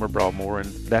 3 of them were Broadmoor,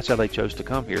 and that's how they chose to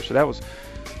come here. So that was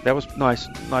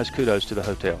nice kudos to the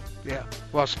hotel. Yeah.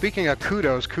 Well, speaking of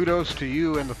kudos to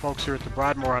you and the folks here at the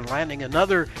Broadmoor on Landing.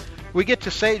 We get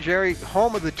to say, Jerry,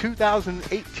 home of the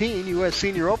 2018 U.S.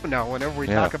 Senior Open now, whenever we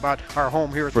talk about our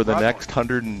home here at for the Broadmoor. Next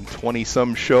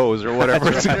 120-some shows or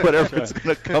whatever it's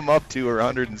going to come up to, or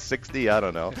 160, I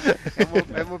don't know.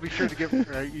 and we'll be sure to get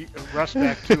Russ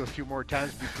back, too, a few more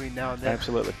times between now and then.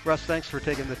 Absolutely. Russ, thanks for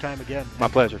taking the time again. My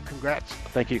pleasure. Congrats.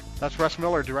 Thank you. That's Russ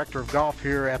Miller, Director of Golf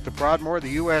here at the Broadmoor. The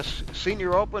U.S.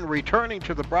 Senior Open returning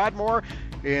to the Broadmoor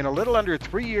in a little under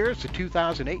 3 years. The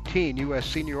 2018 U.S.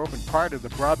 Senior Open, part of the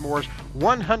Broadmoor's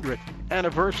 100th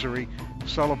anniversary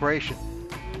celebration.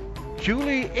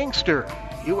 Julie Inkster,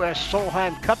 U.S.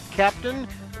 Solheim Cup captain,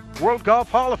 World Golf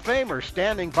Hall of Famer,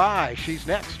 standing by. She's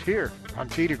next here on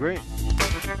Tee to Green.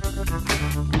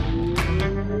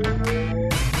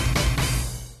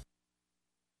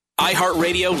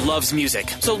 iHeartRadio loves music,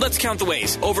 so let's count the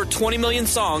ways. Over 20 million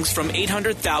songs from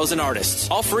 800,000 artists,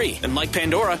 all free. And like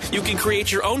Pandora, you can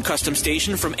create your own custom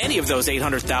station from any of those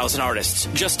 800,000 artists.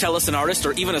 Just tell us an artist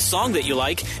or even a song that you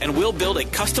like, and we'll build a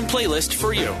custom playlist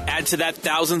for you. Add to that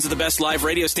thousands of the best live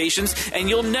radio stations, and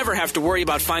you'll never have to worry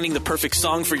about finding the perfect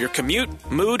song for your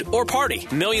commute, mood, or party.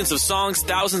 Millions of songs,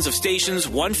 thousands of stations,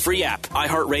 one free app.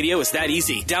 iHeartRadio is that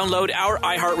easy. Download our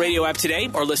iHeartRadio app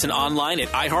today or listen online at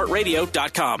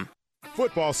iHeartRadio.com.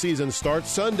 Football season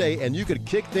starts Sunday, and you could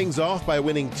kick things off by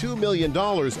winning $2 million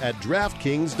at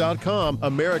DraftKings.com,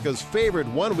 America's favorite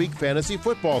one-week fantasy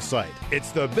football site.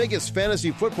 It's the biggest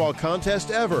fantasy football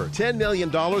contest ever. $10 million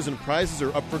in prizes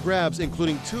are up for grabs,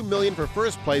 including $2 million for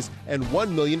first place and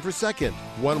 $1 million for second.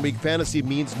 One-week fantasy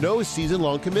means no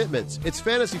season-long commitments. It's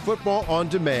fantasy football on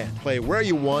demand. Play where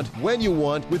you want, when you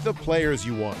want, with the players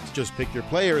you want. Just pick your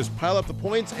players, pile up the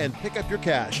points, and pick up your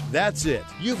cash. That's it.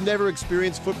 You've never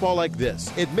experienced football like this.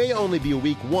 It may only be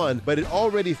week 1, but it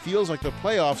already feels like the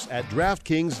playoffs at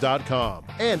DraftKings.com.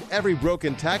 And every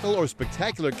broken tackle or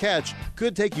spectacular catch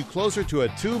could take you closer to a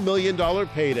 $2 million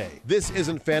payday. This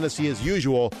isn't fantasy as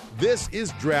usual. This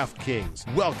is DraftKings.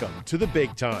 Welcome to the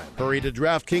big time. Hurry to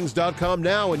DraftKings.com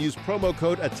now and use promo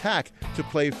code ATTACK to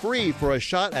play free for a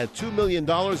shot at $2 million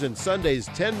in Sunday's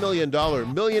 $10 million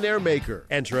Millionaire Maker.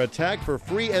 Enter ATTACK for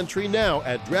free entry now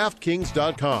at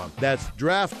DraftKings.com. That's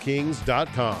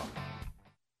DraftKings.com.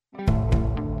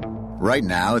 Right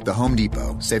now at the Home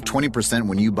Depot, save 20%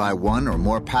 when you buy 1 or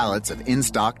more pallets of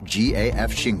in-stock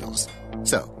GAF shingles.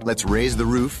 So, let's raise the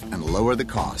roof and lower the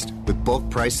cost with bulk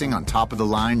pricing on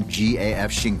top-of-the-line GAF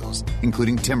shingles,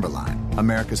 including Timberline,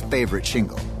 America's favorite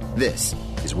shingle. This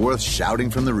is worth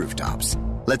shouting from the rooftops.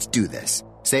 Let's do this.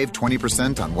 Save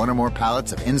 20% on 1 or more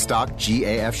pallets of in-stock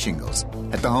GAF shingles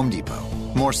at the Home Depot.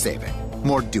 More saving,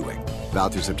 more doing.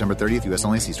 Valid through September 30th, U.S.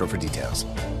 only. See store for details.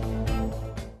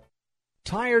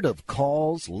 Tired of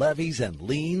calls, levies, and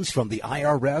liens from the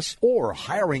IRS or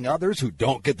hiring others who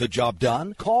don't get the job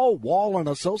done? Call Wall &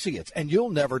 Associates and you'll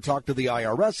never talk to the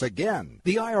IRS again.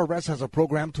 The IRS has a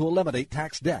program to eliminate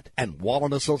tax debt, and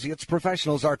Wall & Associates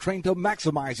professionals are trained to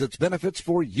maximize its benefits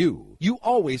for you. You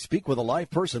always speak with a live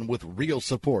person with real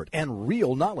support and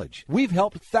real knowledge. We've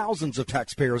helped thousands of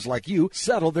taxpayers like you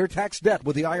settle their tax debt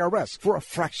with the IRS for a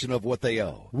fraction of what they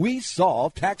owe. We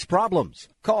solve tax problems.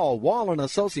 Call Wall &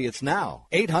 Associates now,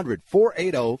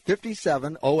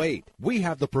 800-480-5708. We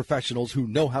have the professionals who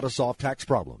know how to solve tax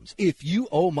problems. If you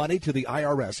owe money to the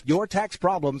IRS, your tax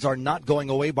problems are not going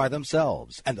away by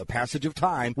themselves, and the passage of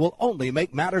time will only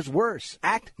make matters worse.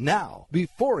 Act now,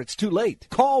 before it's too late.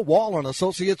 Call Wall &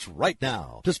 Associates right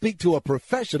now to speak to a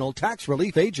professional tax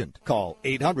relief agent. Call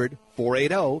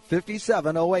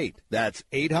 800-480-5708. That's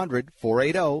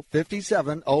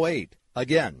 800-480-5708.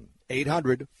 Again,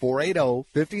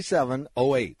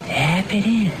 800-480-5708. Tap it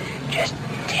in. Just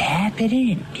tap it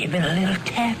in. Give it a little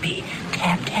tappy.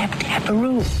 Tap, tap,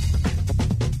 tap-a-roo.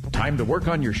 Time to work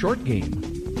on your short game.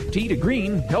 Tee to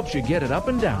Green helps you get it up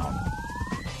and down.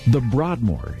 The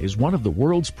Broadmoor is one of the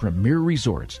world's premier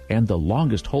resorts and the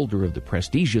longest holder of the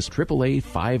prestigious AAA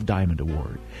 5 Diamond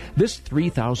Award. This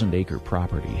 3,000-acre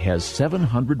property has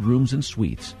 700 rooms and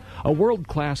suites, a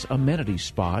world-class amenity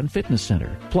spa and fitness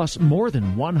center, plus more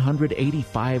than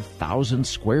 185,000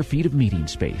 square feet of meeting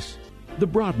space. The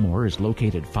Broadmoor is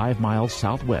located 5 miles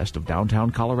southwest of downtown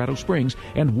Colorado Springs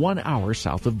and 1 hour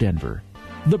south of Denver.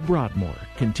 The Broadmoor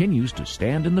continues to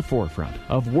stand in the forefront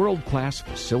of world-class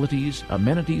facilities,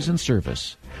 amenities, and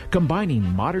service, combining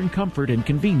modern comfort and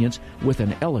convenience with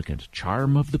an elegant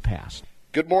charm of the past.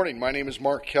 Good morning. My name is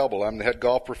Mark Kelbel. I'm the head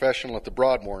golf professional at the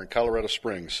Broadmoor in Colorado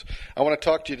Springs. I want to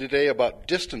talk to you today about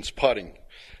distance putting.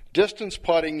 Distance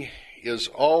putting is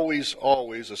always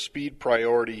a speed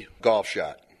priority golf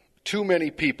shot. Too many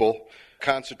people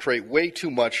concentrate way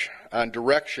too much on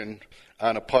direction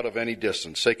on a putt of any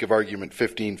distance, sake of argument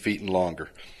 15 feet and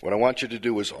longer. What I want you to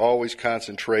do is always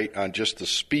concentrate on just the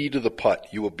speed of the putt.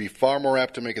 You will be far more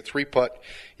apt to make a 3-putt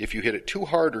if you hit it too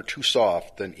hard or too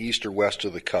soft than east or west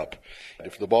of the cup.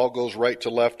 If the ball goes right to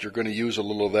left, you're going to use a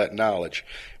little of that knowledge.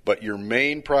 But your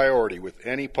main priority with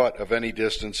any putt of any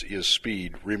distance is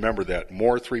speed. Remember that.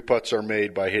 More 3-putts are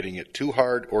made by hitting it too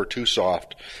hard or too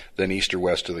soft than east or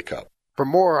west of the cup. For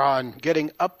more on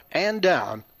getting up and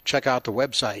down, check out the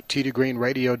website,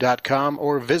 tdgreenradio.com,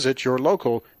 or visit your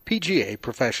local PGA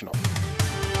professional.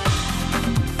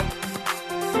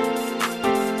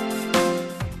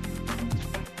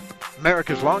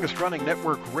 America's longest-running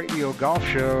network radio golf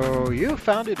show. You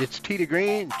found it. It's Tee to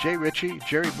Green, Jay Ritchie,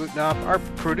 Jerry Butenoff, our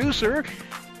producer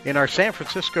in our San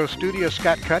Francisco studio,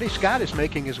 Scott Cuddy. Scott is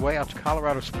making his way out to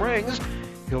Colorado Springs.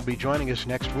 He'll be joining us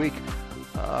next week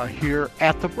here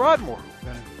at the Broadmoor.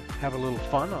 We're going to have a little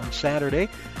fun on Saturday,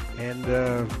 and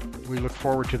we look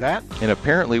forward to that. And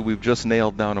apparently we've just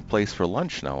nailed down a place for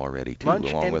lunch now already, too,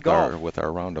 lunch along and with golf.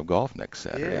 our round of golf next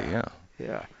Saturday.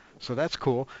 Yeah. So that's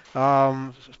cool.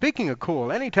 Speaking of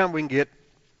cool, anytime we can get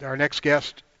our next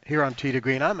guest here on Tee to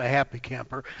Green, I'm a happy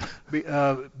camper.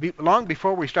 Long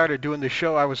before we started doing this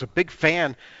show, I was a big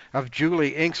fan of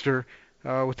Julie Inkster.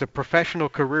 With a professional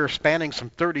career spanning some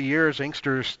 30 years,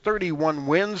 Inkster's 31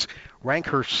 wins rank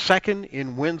her second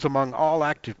in wins among all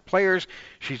active players.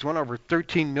 She's won over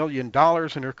 $13 million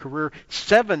in her career,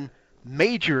 7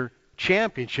 major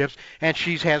championships, and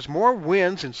she has more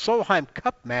wins in Solheim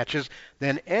Cup matches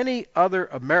than any other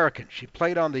American. She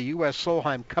played on the U.S.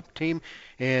 Solheim Cup team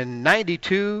in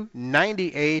 92,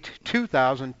 98,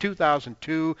 2000,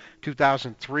 2002,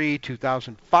 2003,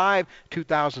 2005,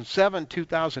 2007,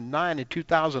 2009, and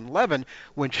 2011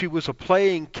 when she was a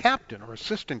playing captain or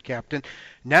assistant captain.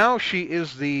 Now she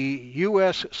is the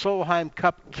U.S. Solheim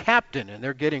Cup captain, and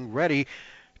they're getting ready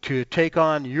to take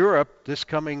on Europe this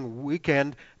coming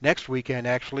weekend, next weekend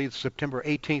actually, September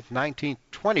 18th, 19th,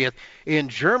 20th in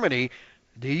Germany.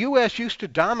 The U.S. used to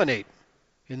dominate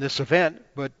in this event,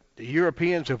 but the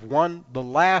Europeans have won the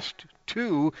last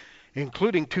 2,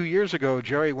 including 2 years ago,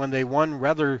 Jerry, when they won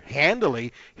rather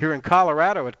handily here in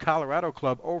Colorado at Colorado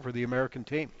Club over the American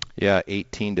team. Yeah,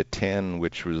 18-10,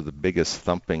 which was the biggest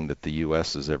thumping that the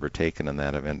U.S. has ever taken in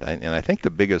that event, and I think the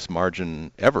biggest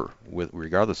margin ever,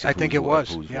 regardless of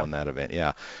who's won that event.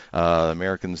 Yeah,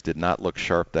 Americans did not look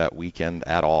sharp that weekend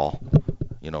at all.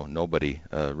 Nobody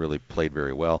really played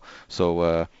very well.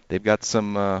 So they've got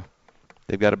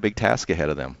a big task ahead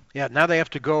of them. Yeah, now they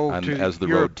have to go as the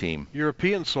road team,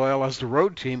 European soil as the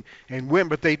road team, and win.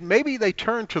 But maybe they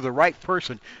turn to the right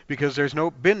person, because there's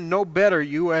been no better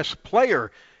U.S.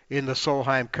 player in the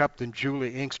Solheim Cup than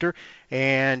Julie Inkster,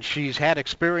 and she's had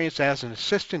experience as an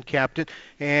assistant captain.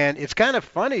 And it's kind of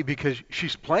funny because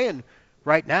she's playing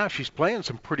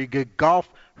some pretty good golf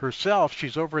herself.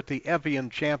 She's over at the Evian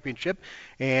Championship,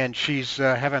 and she's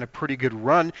having a pretty good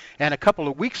run. And a couple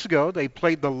of weeks ago, they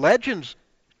played the Legends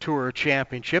Tour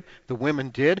Championship, the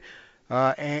women did,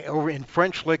 over in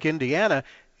French Lick, Indiana,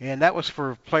 and that was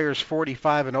for players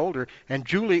 45 and older, and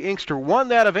Julie Inkster won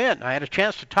that event. I had a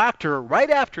chance to talk to her right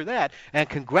after that and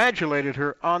congratulated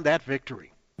her on that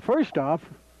victory. First off,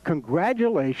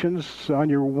 congratulations on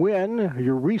your win,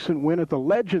 your recent win at the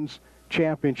Legends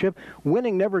Championship.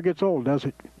 Winning never gets old, does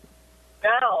it? No,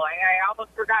 I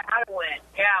almost forgot how to win.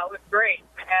 Yeah, it was great.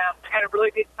 I had a really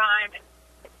good time.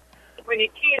 When you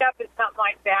tee it up in something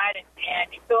like that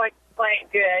and you feel like you're playing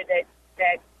good,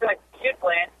 that you feel like you should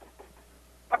win.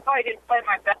 I probably didn't play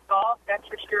my best golf, that's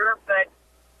for sure, but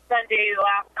Sunday, the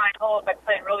last 9 holes, I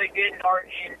played really good and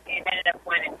ended up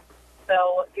winning.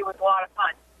 So it was a lot of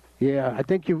fun. Yeah, I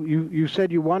think you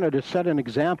said you wanted to set an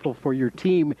example for your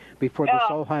team before the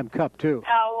Solheim Cup, too.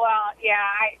 Oh, well,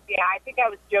 I think I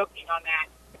was joking on that.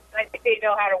 I think they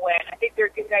know how to win. I think they're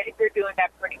doing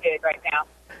that pretty good right now.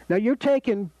 Now, you're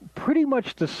taking pretty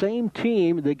much the same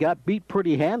team that got beat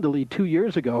pretty handily 2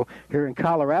 years ago here in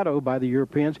Colorado by the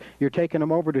Europeans. You're taking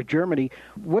them over to Germany.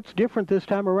 What's different this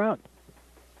time around?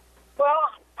 Well,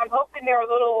 I'm hoping they're a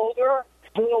little older,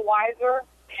 a little wiser,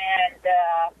 and,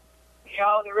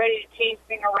 they're ready to change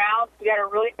things around. We got a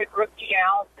really good rookie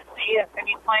now, Cecilia, that's going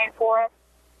to be playing for us,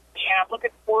 and I'm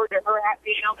looking forward to her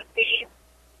being on the team.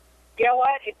 You know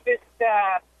what? It's just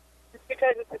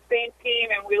because it's the same team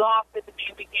and we lost, it doesn't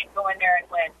mean we can't go in there and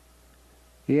win.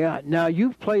 Yeah. Now,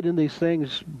 you've played in these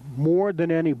things more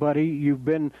than anybody. You've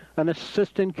been an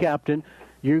assistant captain.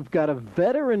 You've got a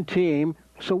veteran team.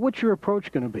 So what's your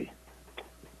approach going to be?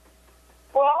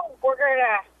 Well, we're going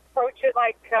to approach it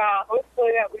like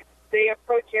hopefully that they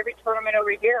approach every tournament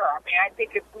over here. I mean, I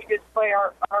think if we just play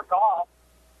our golf,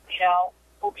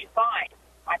 we'll be fine.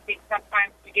 I think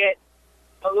sometimes we get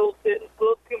a little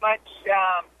too much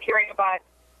hearing about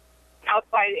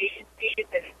outside agencies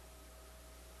and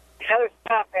other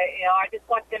stuff. I just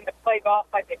want them to play golf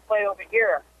like they play over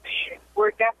here.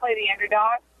 We're definitely the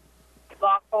underdog. We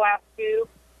lost the last two.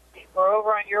 We're over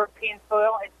on European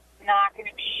soil. It's not going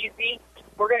to be easy.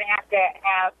 We're going to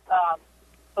have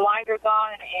blinders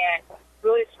on and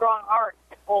really strong hearts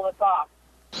to pull this off.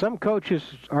 Some coaches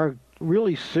are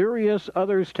really serious.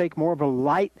 Others take more of a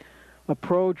light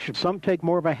approach. Some take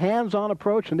more of a hands-on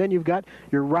approach. And then you've got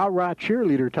your rah-rah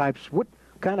cheerleader types. What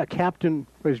kind of captain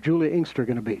is Julia Inkster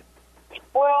going to be?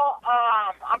 Well,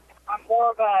 I'm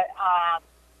more of a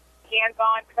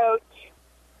hands-on coach,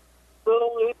 a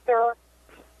little looser,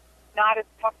 not as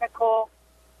technical.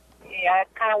 Yeah, that's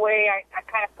kind of way I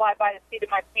kind of fly by the seat of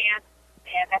my pants,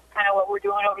 and that's kind of what we're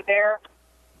doing over there,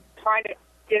 trying to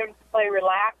get them to play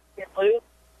relaxed and loose,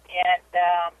 and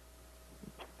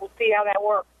we'll see how that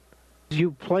works.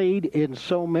 You played in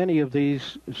so many of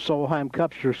these Solheim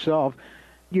Cups yourself.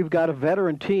 You've got a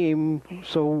veteran team,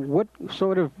 so what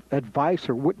sort of advice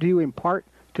or what do you impart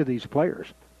to these players?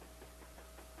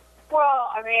 Well,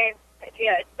 I mean,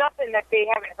 it's nothing that they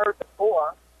haven't heard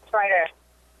before. Try to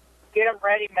get them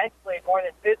ready mentally more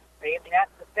than physically. I mean,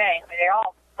 that's the thing. I mean, they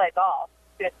all play golf.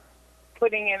 Just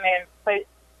putting them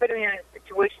in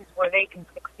situations where they can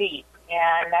succeed,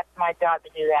 and that's my job to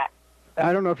do that.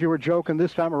 I don't know if you were joking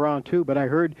this time around, too, but I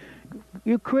heard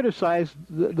you criticized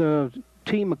the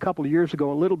team a couple of years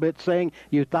ago a little bit, saying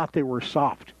you thought they were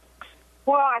soft.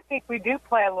 Well, I think we do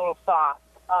play a little soft,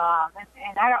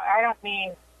 and I don't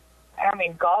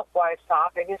mean golf-wise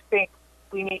soft. I just think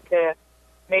we need to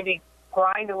maybe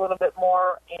grind a little bit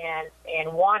more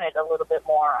and want it a little bit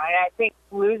more. I think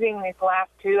losing these last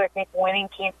two, I think winning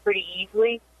came pretty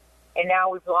easily, and now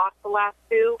we've lost the last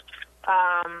two.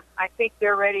 I think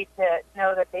they're ready to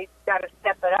know that they've got to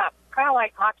step it up. Kind of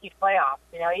like hockey playoffs.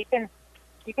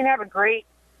 You can have a great,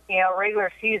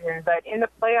 regular season, but in the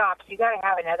playoffs, you got to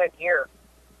have another gear.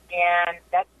 And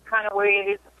that's kind of the way it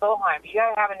is at Solheim. You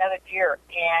got to have another gear,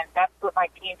 and that's what my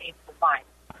team needs to find.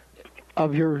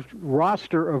 Of your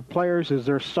roster of players, is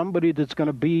there somebody that's going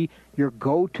to be your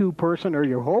go-to person, or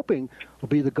you're hoping will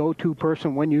be the go-to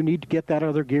person when you need to get that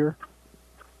other gear?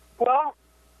 Well,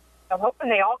 I'm hoping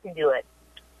they all can do it.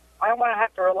 I don't want to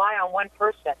have to rely on one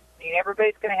person. I mean,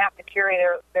 everybody's going to have to carry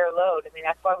their load. I mean,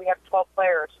 that's why we have 12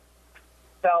 players.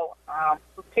 So,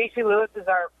 Casey Lewis is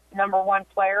our number one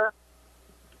player.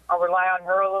 I'll rely on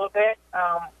her a little bit.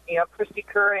 Christy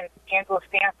Kerr and Angela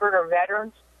Stanford are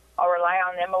veterans. I'll rely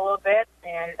on them a little bit.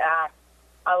 And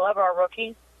I love our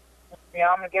rookie.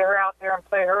 I'm going to get her out there and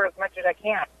play her as much as I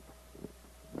can.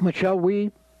 Michelle,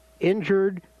 we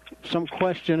injured, some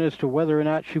question as to whether or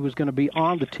not she was going to be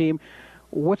on the team.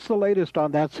 What's the latest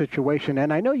on that situation?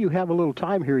 And I know you have a little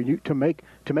time here to make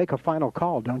a final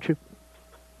call, don't you?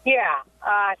 Yeah,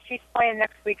 she's playing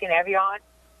next week in Evian.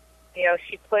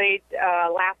 She played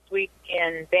last week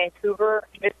in Vancouver,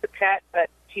 missed the cut, but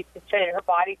she said her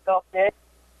body felt good.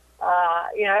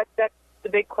 That's the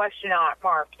big question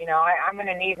mark. I'm going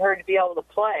to need her to be able to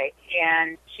play,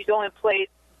 and she's only played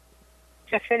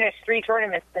to finish 3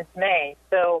 tournaments since May,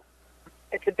 so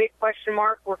it's a big question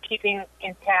mark. We're keeping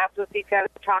in tabs with each other,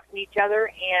 talking to each other,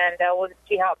 and we'll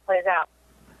see how it plays out.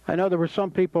 I know there were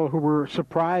some people who were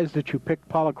surprised that you picked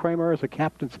Paula Kramer as a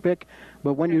captain's pick,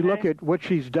 but when you look at what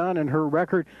she's done and her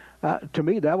record, to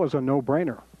me that was a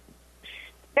no-brainer.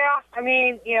 Yeah, I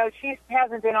mean, she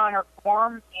hasn't been on her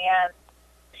form, and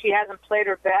she hasn't played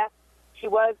her best. She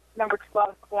was number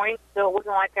 12 points, so it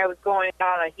wasn't like I was going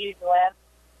out on a huge limb.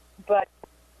 But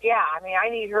yeah, I mean, I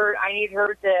need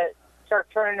her to start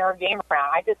turning her game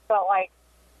around. I just felt like,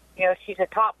 she's a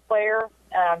top player.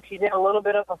 She's in a little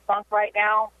bit of a funk right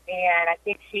now, and I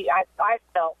think I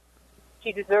felt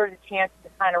she deserves a chance to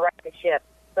kind of right the ship.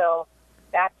 So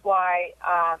that's why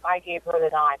I gave her the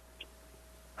nod.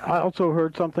 I also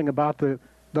heard something about the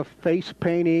face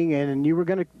painting, and you were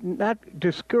going to not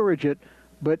discourage it,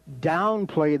 but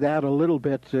downplay that a little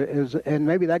bit, and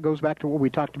maybe that goes back to what we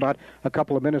talked about a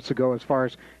couple of minutes ago as far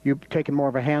as you taking more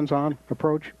of a hands-on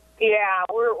approach. Yeah,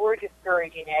 we're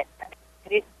discouraging it.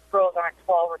 These girls aren't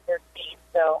 12 or 13,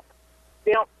 so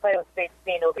they don't play with face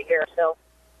paint over here, so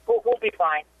we'll be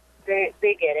fine. They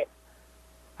get it.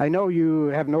 I know you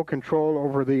have no control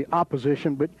over the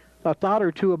opposition, but a thought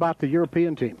or two about the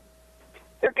European team.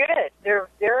 They're good.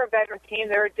 They're a veteran team.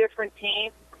 They're a different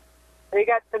team. They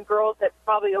got some girls that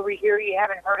probably over here you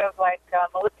haven't heard of, like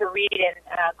Melissa Reed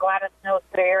and Gladys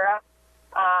Noceira.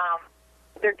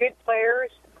 They're good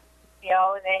players, you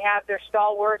know, and they have their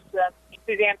stalwarts,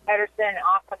 Suzanne Pedersen and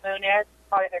Asa Munez,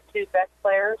 probably their two best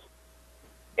players.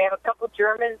 They have a couple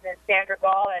Germans in Sandra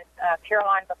Gall and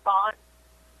Caroline Buffon.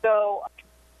 So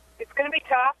it's going to be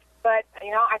tough, but,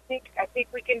 you know, I think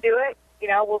we can do it. You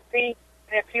know, we'll see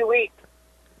in a few weeks.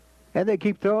 And they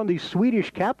keep throwing these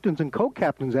Swedish captains and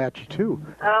co-captains at you, too.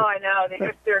 Oh, I know.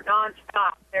 They're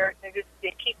nonstop.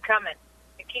 They keep coming.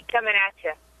 They keep coming at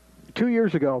you. 2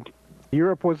 years ago,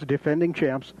 Europe was the defending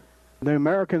champs. The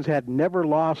Americans had never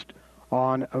lost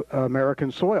on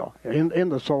American soil in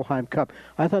the Solheim Cup.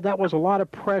 I thought that was a lot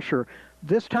of pressure.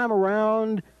 This time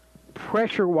around,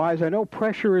 pressure-wise, I know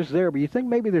pressure is there, but you think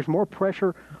maybe there's more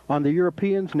pressure on the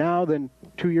Europeans now than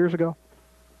 2 years ago?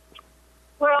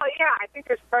 Well, yeah, I think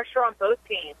there's pressure on both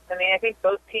teams. I mean, I think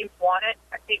both teams want it.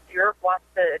 I think Europe wants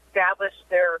to establish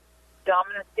their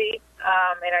dominancy,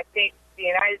 and I think the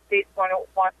United States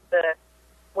wants to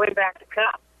win back the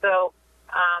cup. So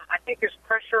I think there's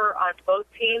pressure on both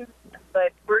teams,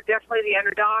 but we're definitely the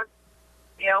underdog.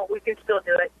 You know, we can still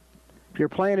do it. You're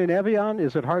playing in Evian.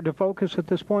 Is it hard to focus at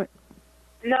this point?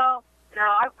 No.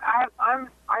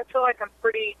 I feel like I'm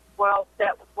pretty well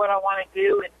set with what I want to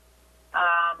do, and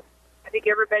I think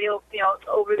everybody will, you know,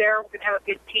 over there. We're going to have a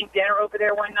good team dinner over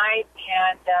there one night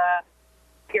and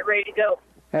get ready to go.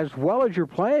 As well as you're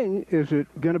playing, is it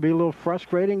going to be a little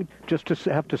frustrating just to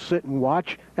have to sit and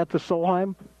watch at the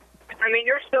Solheim? I mean,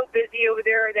 you're so busy over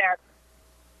there that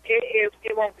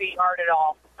it won't be hard at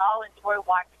all. I'll enjoy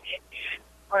watching it and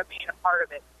enjoy being a part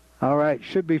of it. All right.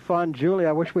 Should be fun. Julie,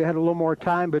 I wish we had a little more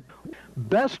time, but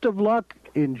best of luck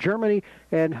in Germany,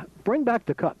 and bring back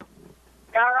the cup.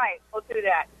 All right. We'll do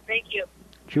that. Thank you.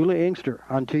 Julie Inkster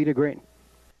on Tee to Green.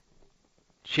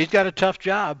 She's got a tough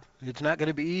job. It's not going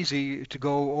to be easy to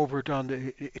go over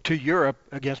to Europe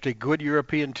against a good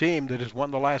European team that has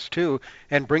won the last two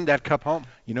and bring that cup home.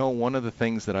 You know, one of the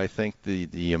things that I think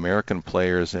the American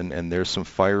players, and there's some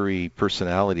fiery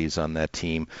personalities on that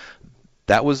team,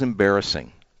 that was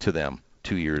embarrassing to them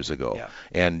 2 years ago. Yeah.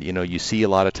 And, you know, you see a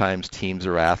lot of times teams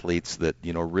or athletes that,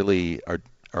 you know, really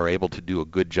are able to do a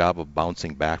good job of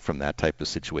bouncing back from that type of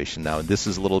situation. Now, this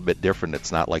is a little bit different.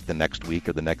 It's not like the next week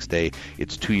or the next day.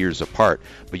 It's 2 years apart.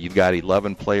 But you've got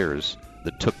 11 players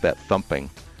that took that thumping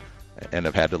and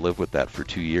have had to live with that for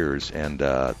 2 years, and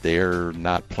they're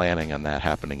not planning on that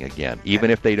happening again.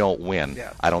 Even if they don't win,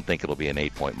 Yeah. I don't think it'll be an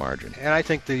 8-point margin. And I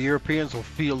think the Europeans will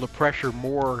feel the pressure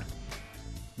more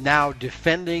now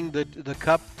defending the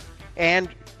cup and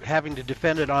having to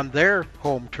defend it on their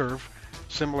home turf,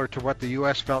 similar to what the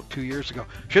U.S. felt 2 years ago.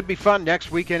 Should be fun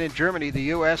next weekend in Germany, the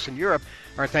U.S. and Europe.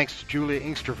 Our thanks to Julia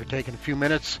Inkster for taking a few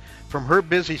minutes from her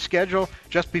busy schedule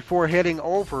just before heading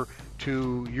over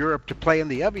to Europe to play in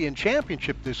the Evian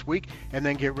Championship this week and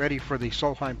then get ready for the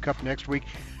Solheim Cup next week.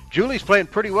 Julie's playing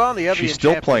pretty well in the Evian She's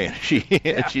still Championship.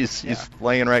 playing. She's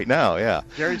playing right now, yeah.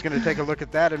 Jerry's going to take a look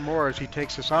at that and more as he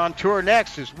takes us on tour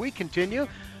next as we continue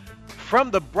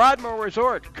from the Broadmoor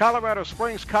Resort, Colorado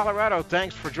Springs, Colorado.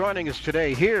 Thanks for joining us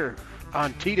today here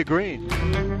on Tee to Green.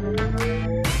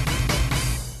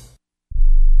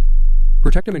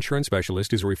 Protectum Insurance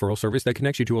Specialist is a referral service that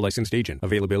connects you to a licensed agent.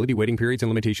 Availability, waiting periods, and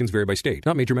limitations vary by state.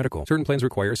 Not major medical. Certain plans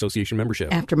require association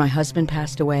membership. After my husband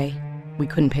passed away, we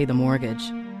couldn't pay the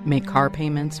mortgage, make car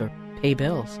payments, or pay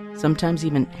bills. Sometimes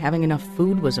even having enough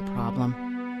food was a problem.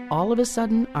 All of a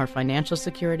sudden, our financial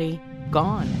security,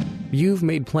 gone. You've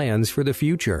made plans for the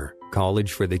future.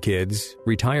 College for the kids,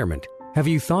 retirement. Have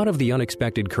you thought of the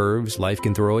unexpected curves life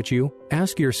can throw at you?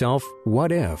 Ask yourself,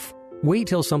 what if? Wait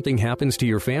till something happens to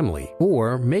your family,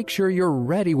 or make sure you're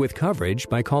ready with coverage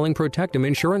by calling Protectum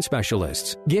Insurance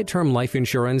Specialists. Get term life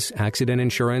insurance, accident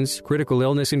insurance, critical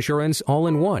illness insurance all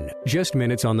in one. Just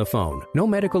minutes on the phone. No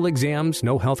medical exams,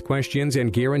 no health questions,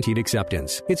 and guaranteed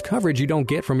acceptance. It's coverage you don't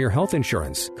get from your health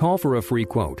insurance. Call for a free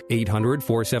quote.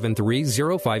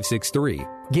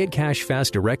 800-473-0563. Get cash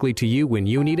fast directly to you when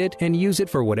you need it and use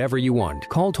it for whatever you want.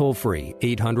 Call toll free.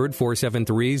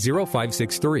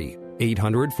 800-473-0563.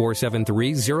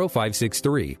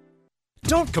 800-473-0563.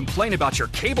 Don't complain about your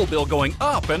cable bill going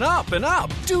up and up and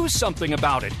up. Do something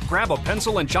about it. Grab a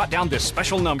pencil and jot down this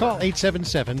special number. Call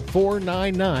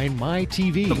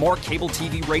 877-499-MY-TV. The more cable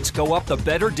TV rates go up, the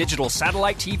better digital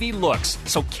satellite TV looks.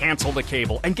 So cancel the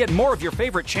cable and get more of your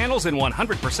favorite channels in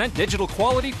 100% digital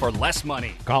quality for less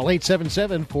money. Call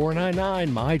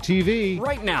 877-499-MY-TV.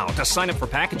 Right now to sign up for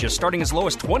packages starting as low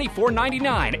as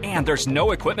 $24.99, and there's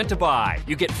no equipment to buy.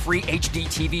 You get free HD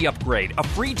TV upgrade, a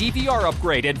free DVR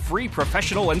upgrade, and free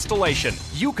professional installation.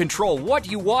 You control what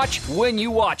you watch when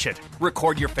you watch it.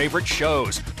 Record your favorite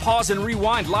shows, pause and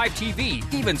rewind live TV,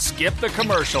 even skip the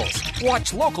commercials.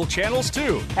 Watch local channels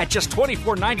too. At just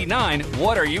 $24.99,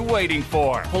 what are you waiting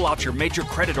for? Pull out your major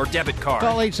credit or debit card.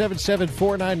 Call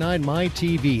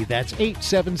 877-499-MY-TV. That's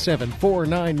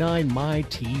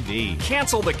 877-499-MY-TV.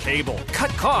 Cancel the cable,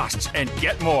 cut costs, and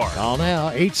get more. Call now,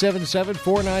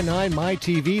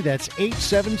 877-499-MY-TV. That's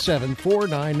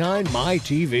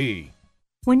 877-499-MY-TV.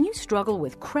 When you struggle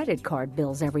with credit card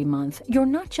bills every month, you're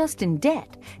not just in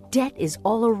debt. Debt is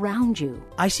all around you.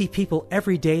 I see people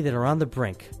every day that are on the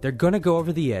brink. They're going to go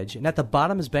over the edge, and at the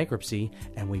bottom is bankruptcy,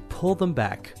 and we pull them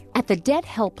back. At the Debt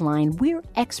Helpline, we're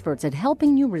experts at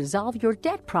helping you resolve your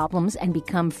debt problems and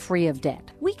become free of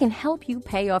debt. We can help you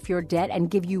pay off your debt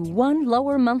and give you one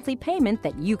lower monthly payment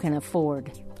that you can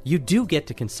afford. You do get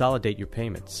to consolidate your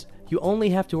payments. You only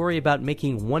have to worry about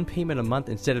making one payment a month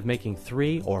instead of making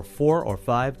 3 or 4 or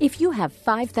 5. If you have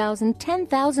 $5,000,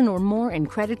 $10,000 or more in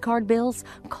credit card bills,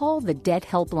 call the Debt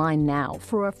Helpline now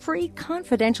for a free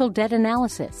confidential debt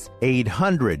analysis.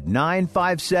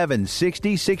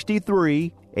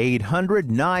 800-957-6063.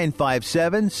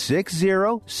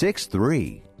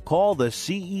 800-957-6063. Call the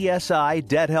CESI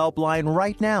Debt Helpline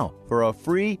right now for a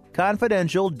free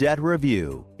confidential debt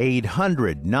review.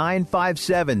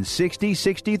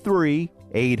 800-957-6063.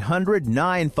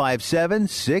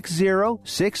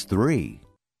 800-957-6063.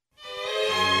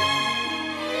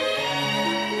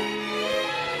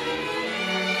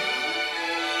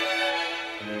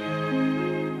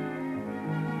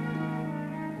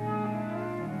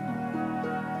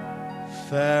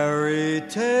 Fairy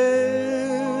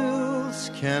tales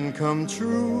can come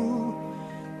true.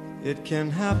 It can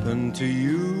happen to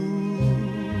you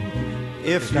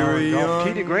if you're young.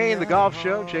 Tee to Green, the golf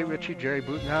show. Jay Ritchie, Jerry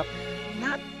Butenhoff.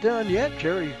 Not done yet.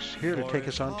 Jerry's here to take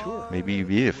us on tour. Maybe it'd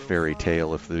be a fairy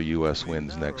tale if the U.S.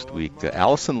 wins next week.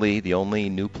 Allison Lee, the only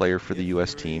new player for the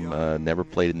U.S. team, never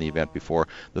played in the event before.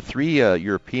 The three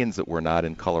Europeans that were not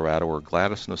in Colorado were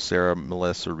Gladys Nocera,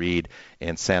 Melissa Reed,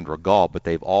 and Sandra Gall, but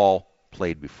they've all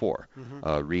played before.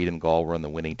 Reed and Gall were on the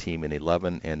winning team in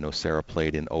 11, and Nocera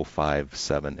played in 05,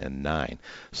 7, and 9.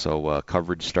 So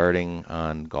coverage starting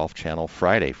on Golf Channel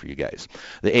Friday for you guys.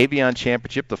 The Avion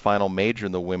Championship, the final major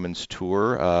in the women's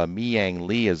tour. Mi Yang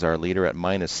Lee is our leader at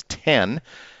 -10,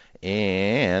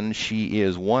 and she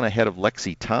is one ahead of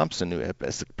Lexi Thompson, who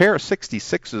has a pair of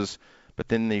 66s, but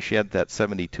then she had that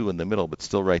 72 in the middle, but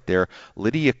still right there.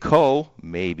 Lydia Ko,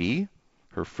 maybe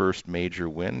her first major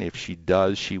win. If she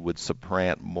does, she would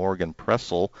supplant Morgan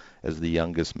Pressel as the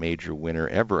youngest major winner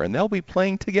ever. And they'll be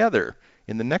playing together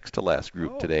in the next to last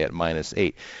group today at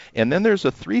 -8. And then there's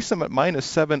a threesome at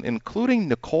 -7, including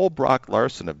Nicole Brock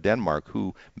Larson of Denmark,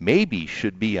 who maybe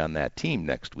should be on that team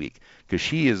next week because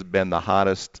she has been the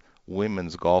hottest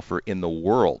women's golfer in the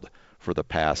world for the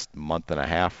past month and a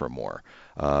half or more.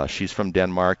 She's from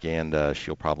Denmark, and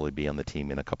she'll probably be on the team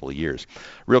in a couple of years.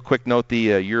 Real quick note,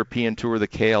 the European Tour, the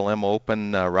KLM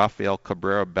Open, Rafael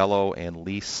Cabrera Bello and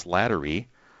Lee Slattery,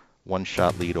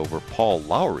 one-shot lead over Paul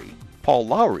Lowry. Paul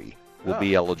Lowry will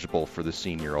be eligible for the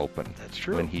Senior Open. That's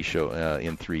true. When he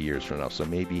in 3 years from now, so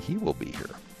maybe he will be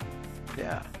here.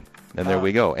 Yeah. And there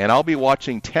we go. And I'll be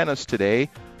watching tennis today.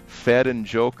 Fed and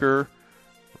Joker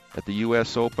at the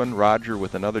U.S. Open. Roger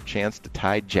with another chance to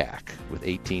tie Jack with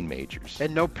 18 majors.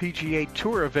 And no PGA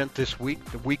Tour event this week.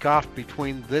 The week off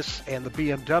between this and the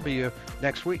BMW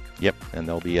next week. Yep, and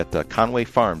they'll be at Conway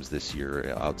Farms this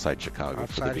year outside Chicago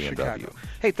for the BMW. Chicago.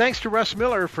 Hey, thanks to Russ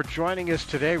Miller for joining us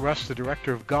today. Russ, the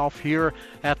director of golf here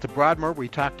at the Broadmoor. We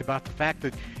talked about the fact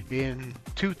that in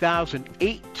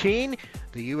 2018,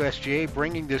 the USGA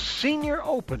bringing the Senior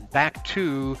Open back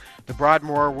to the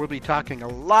Broadmoor. We'll be talking a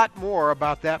lot more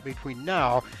about that between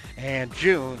now and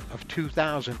June of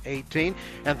 2018.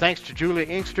 And thanks to Julia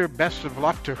Inkster, best of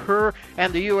luck to her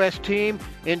and the U.S. team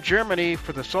in Germany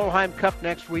for the Solheim Cup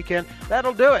next weekend.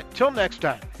 That'll do it. Till next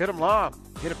time, hit 'em long,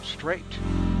 hit 'em straight.